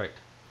 Right.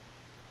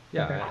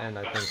 Yeah, Okay. and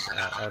I think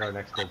at our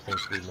next Dev Sync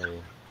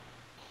we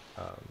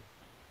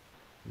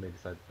may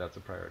decide that's a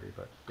priority,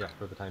 but yeah,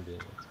 for the time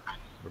being,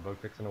 we're bug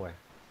fixing away.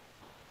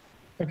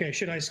 Okay,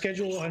 should I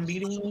schedule a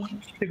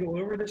meeting to go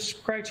over this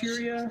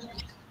criteria? I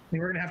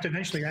mean, we're gonna have to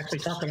eventually actually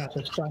talk about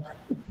this stuff.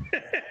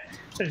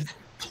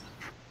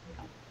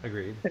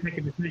 Agreed. And make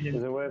a decision.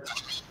 Is it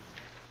worth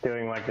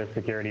doing like a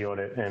security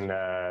audit and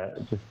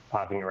just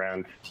passing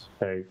around,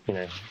 so you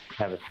know,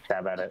 have a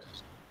stab at it,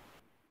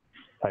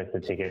 post a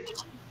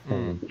ticket,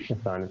 and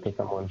assign it to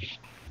someone?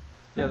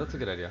 Yeah, that's a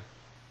good idea.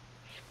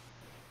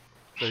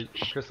 So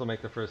Chris will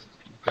make the first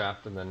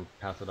draft and then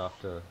pass it off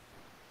to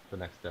the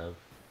next dev.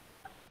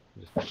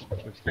 Just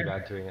keep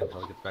add to it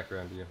until it gets back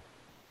around to you.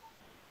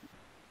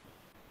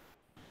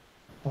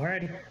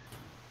 Alrighty.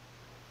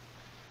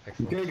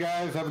 Excellent. Okay,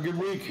 guys, have a good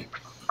week.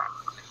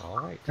 All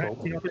right. All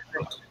right, see you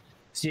later.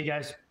 See you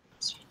guys.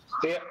 See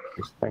ya.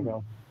 Thank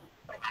you.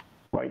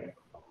 Bye.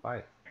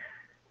 Bye.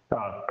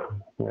 Oh,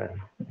 yeah.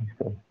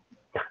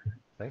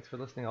 Thanks for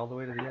listening all the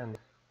way to the end.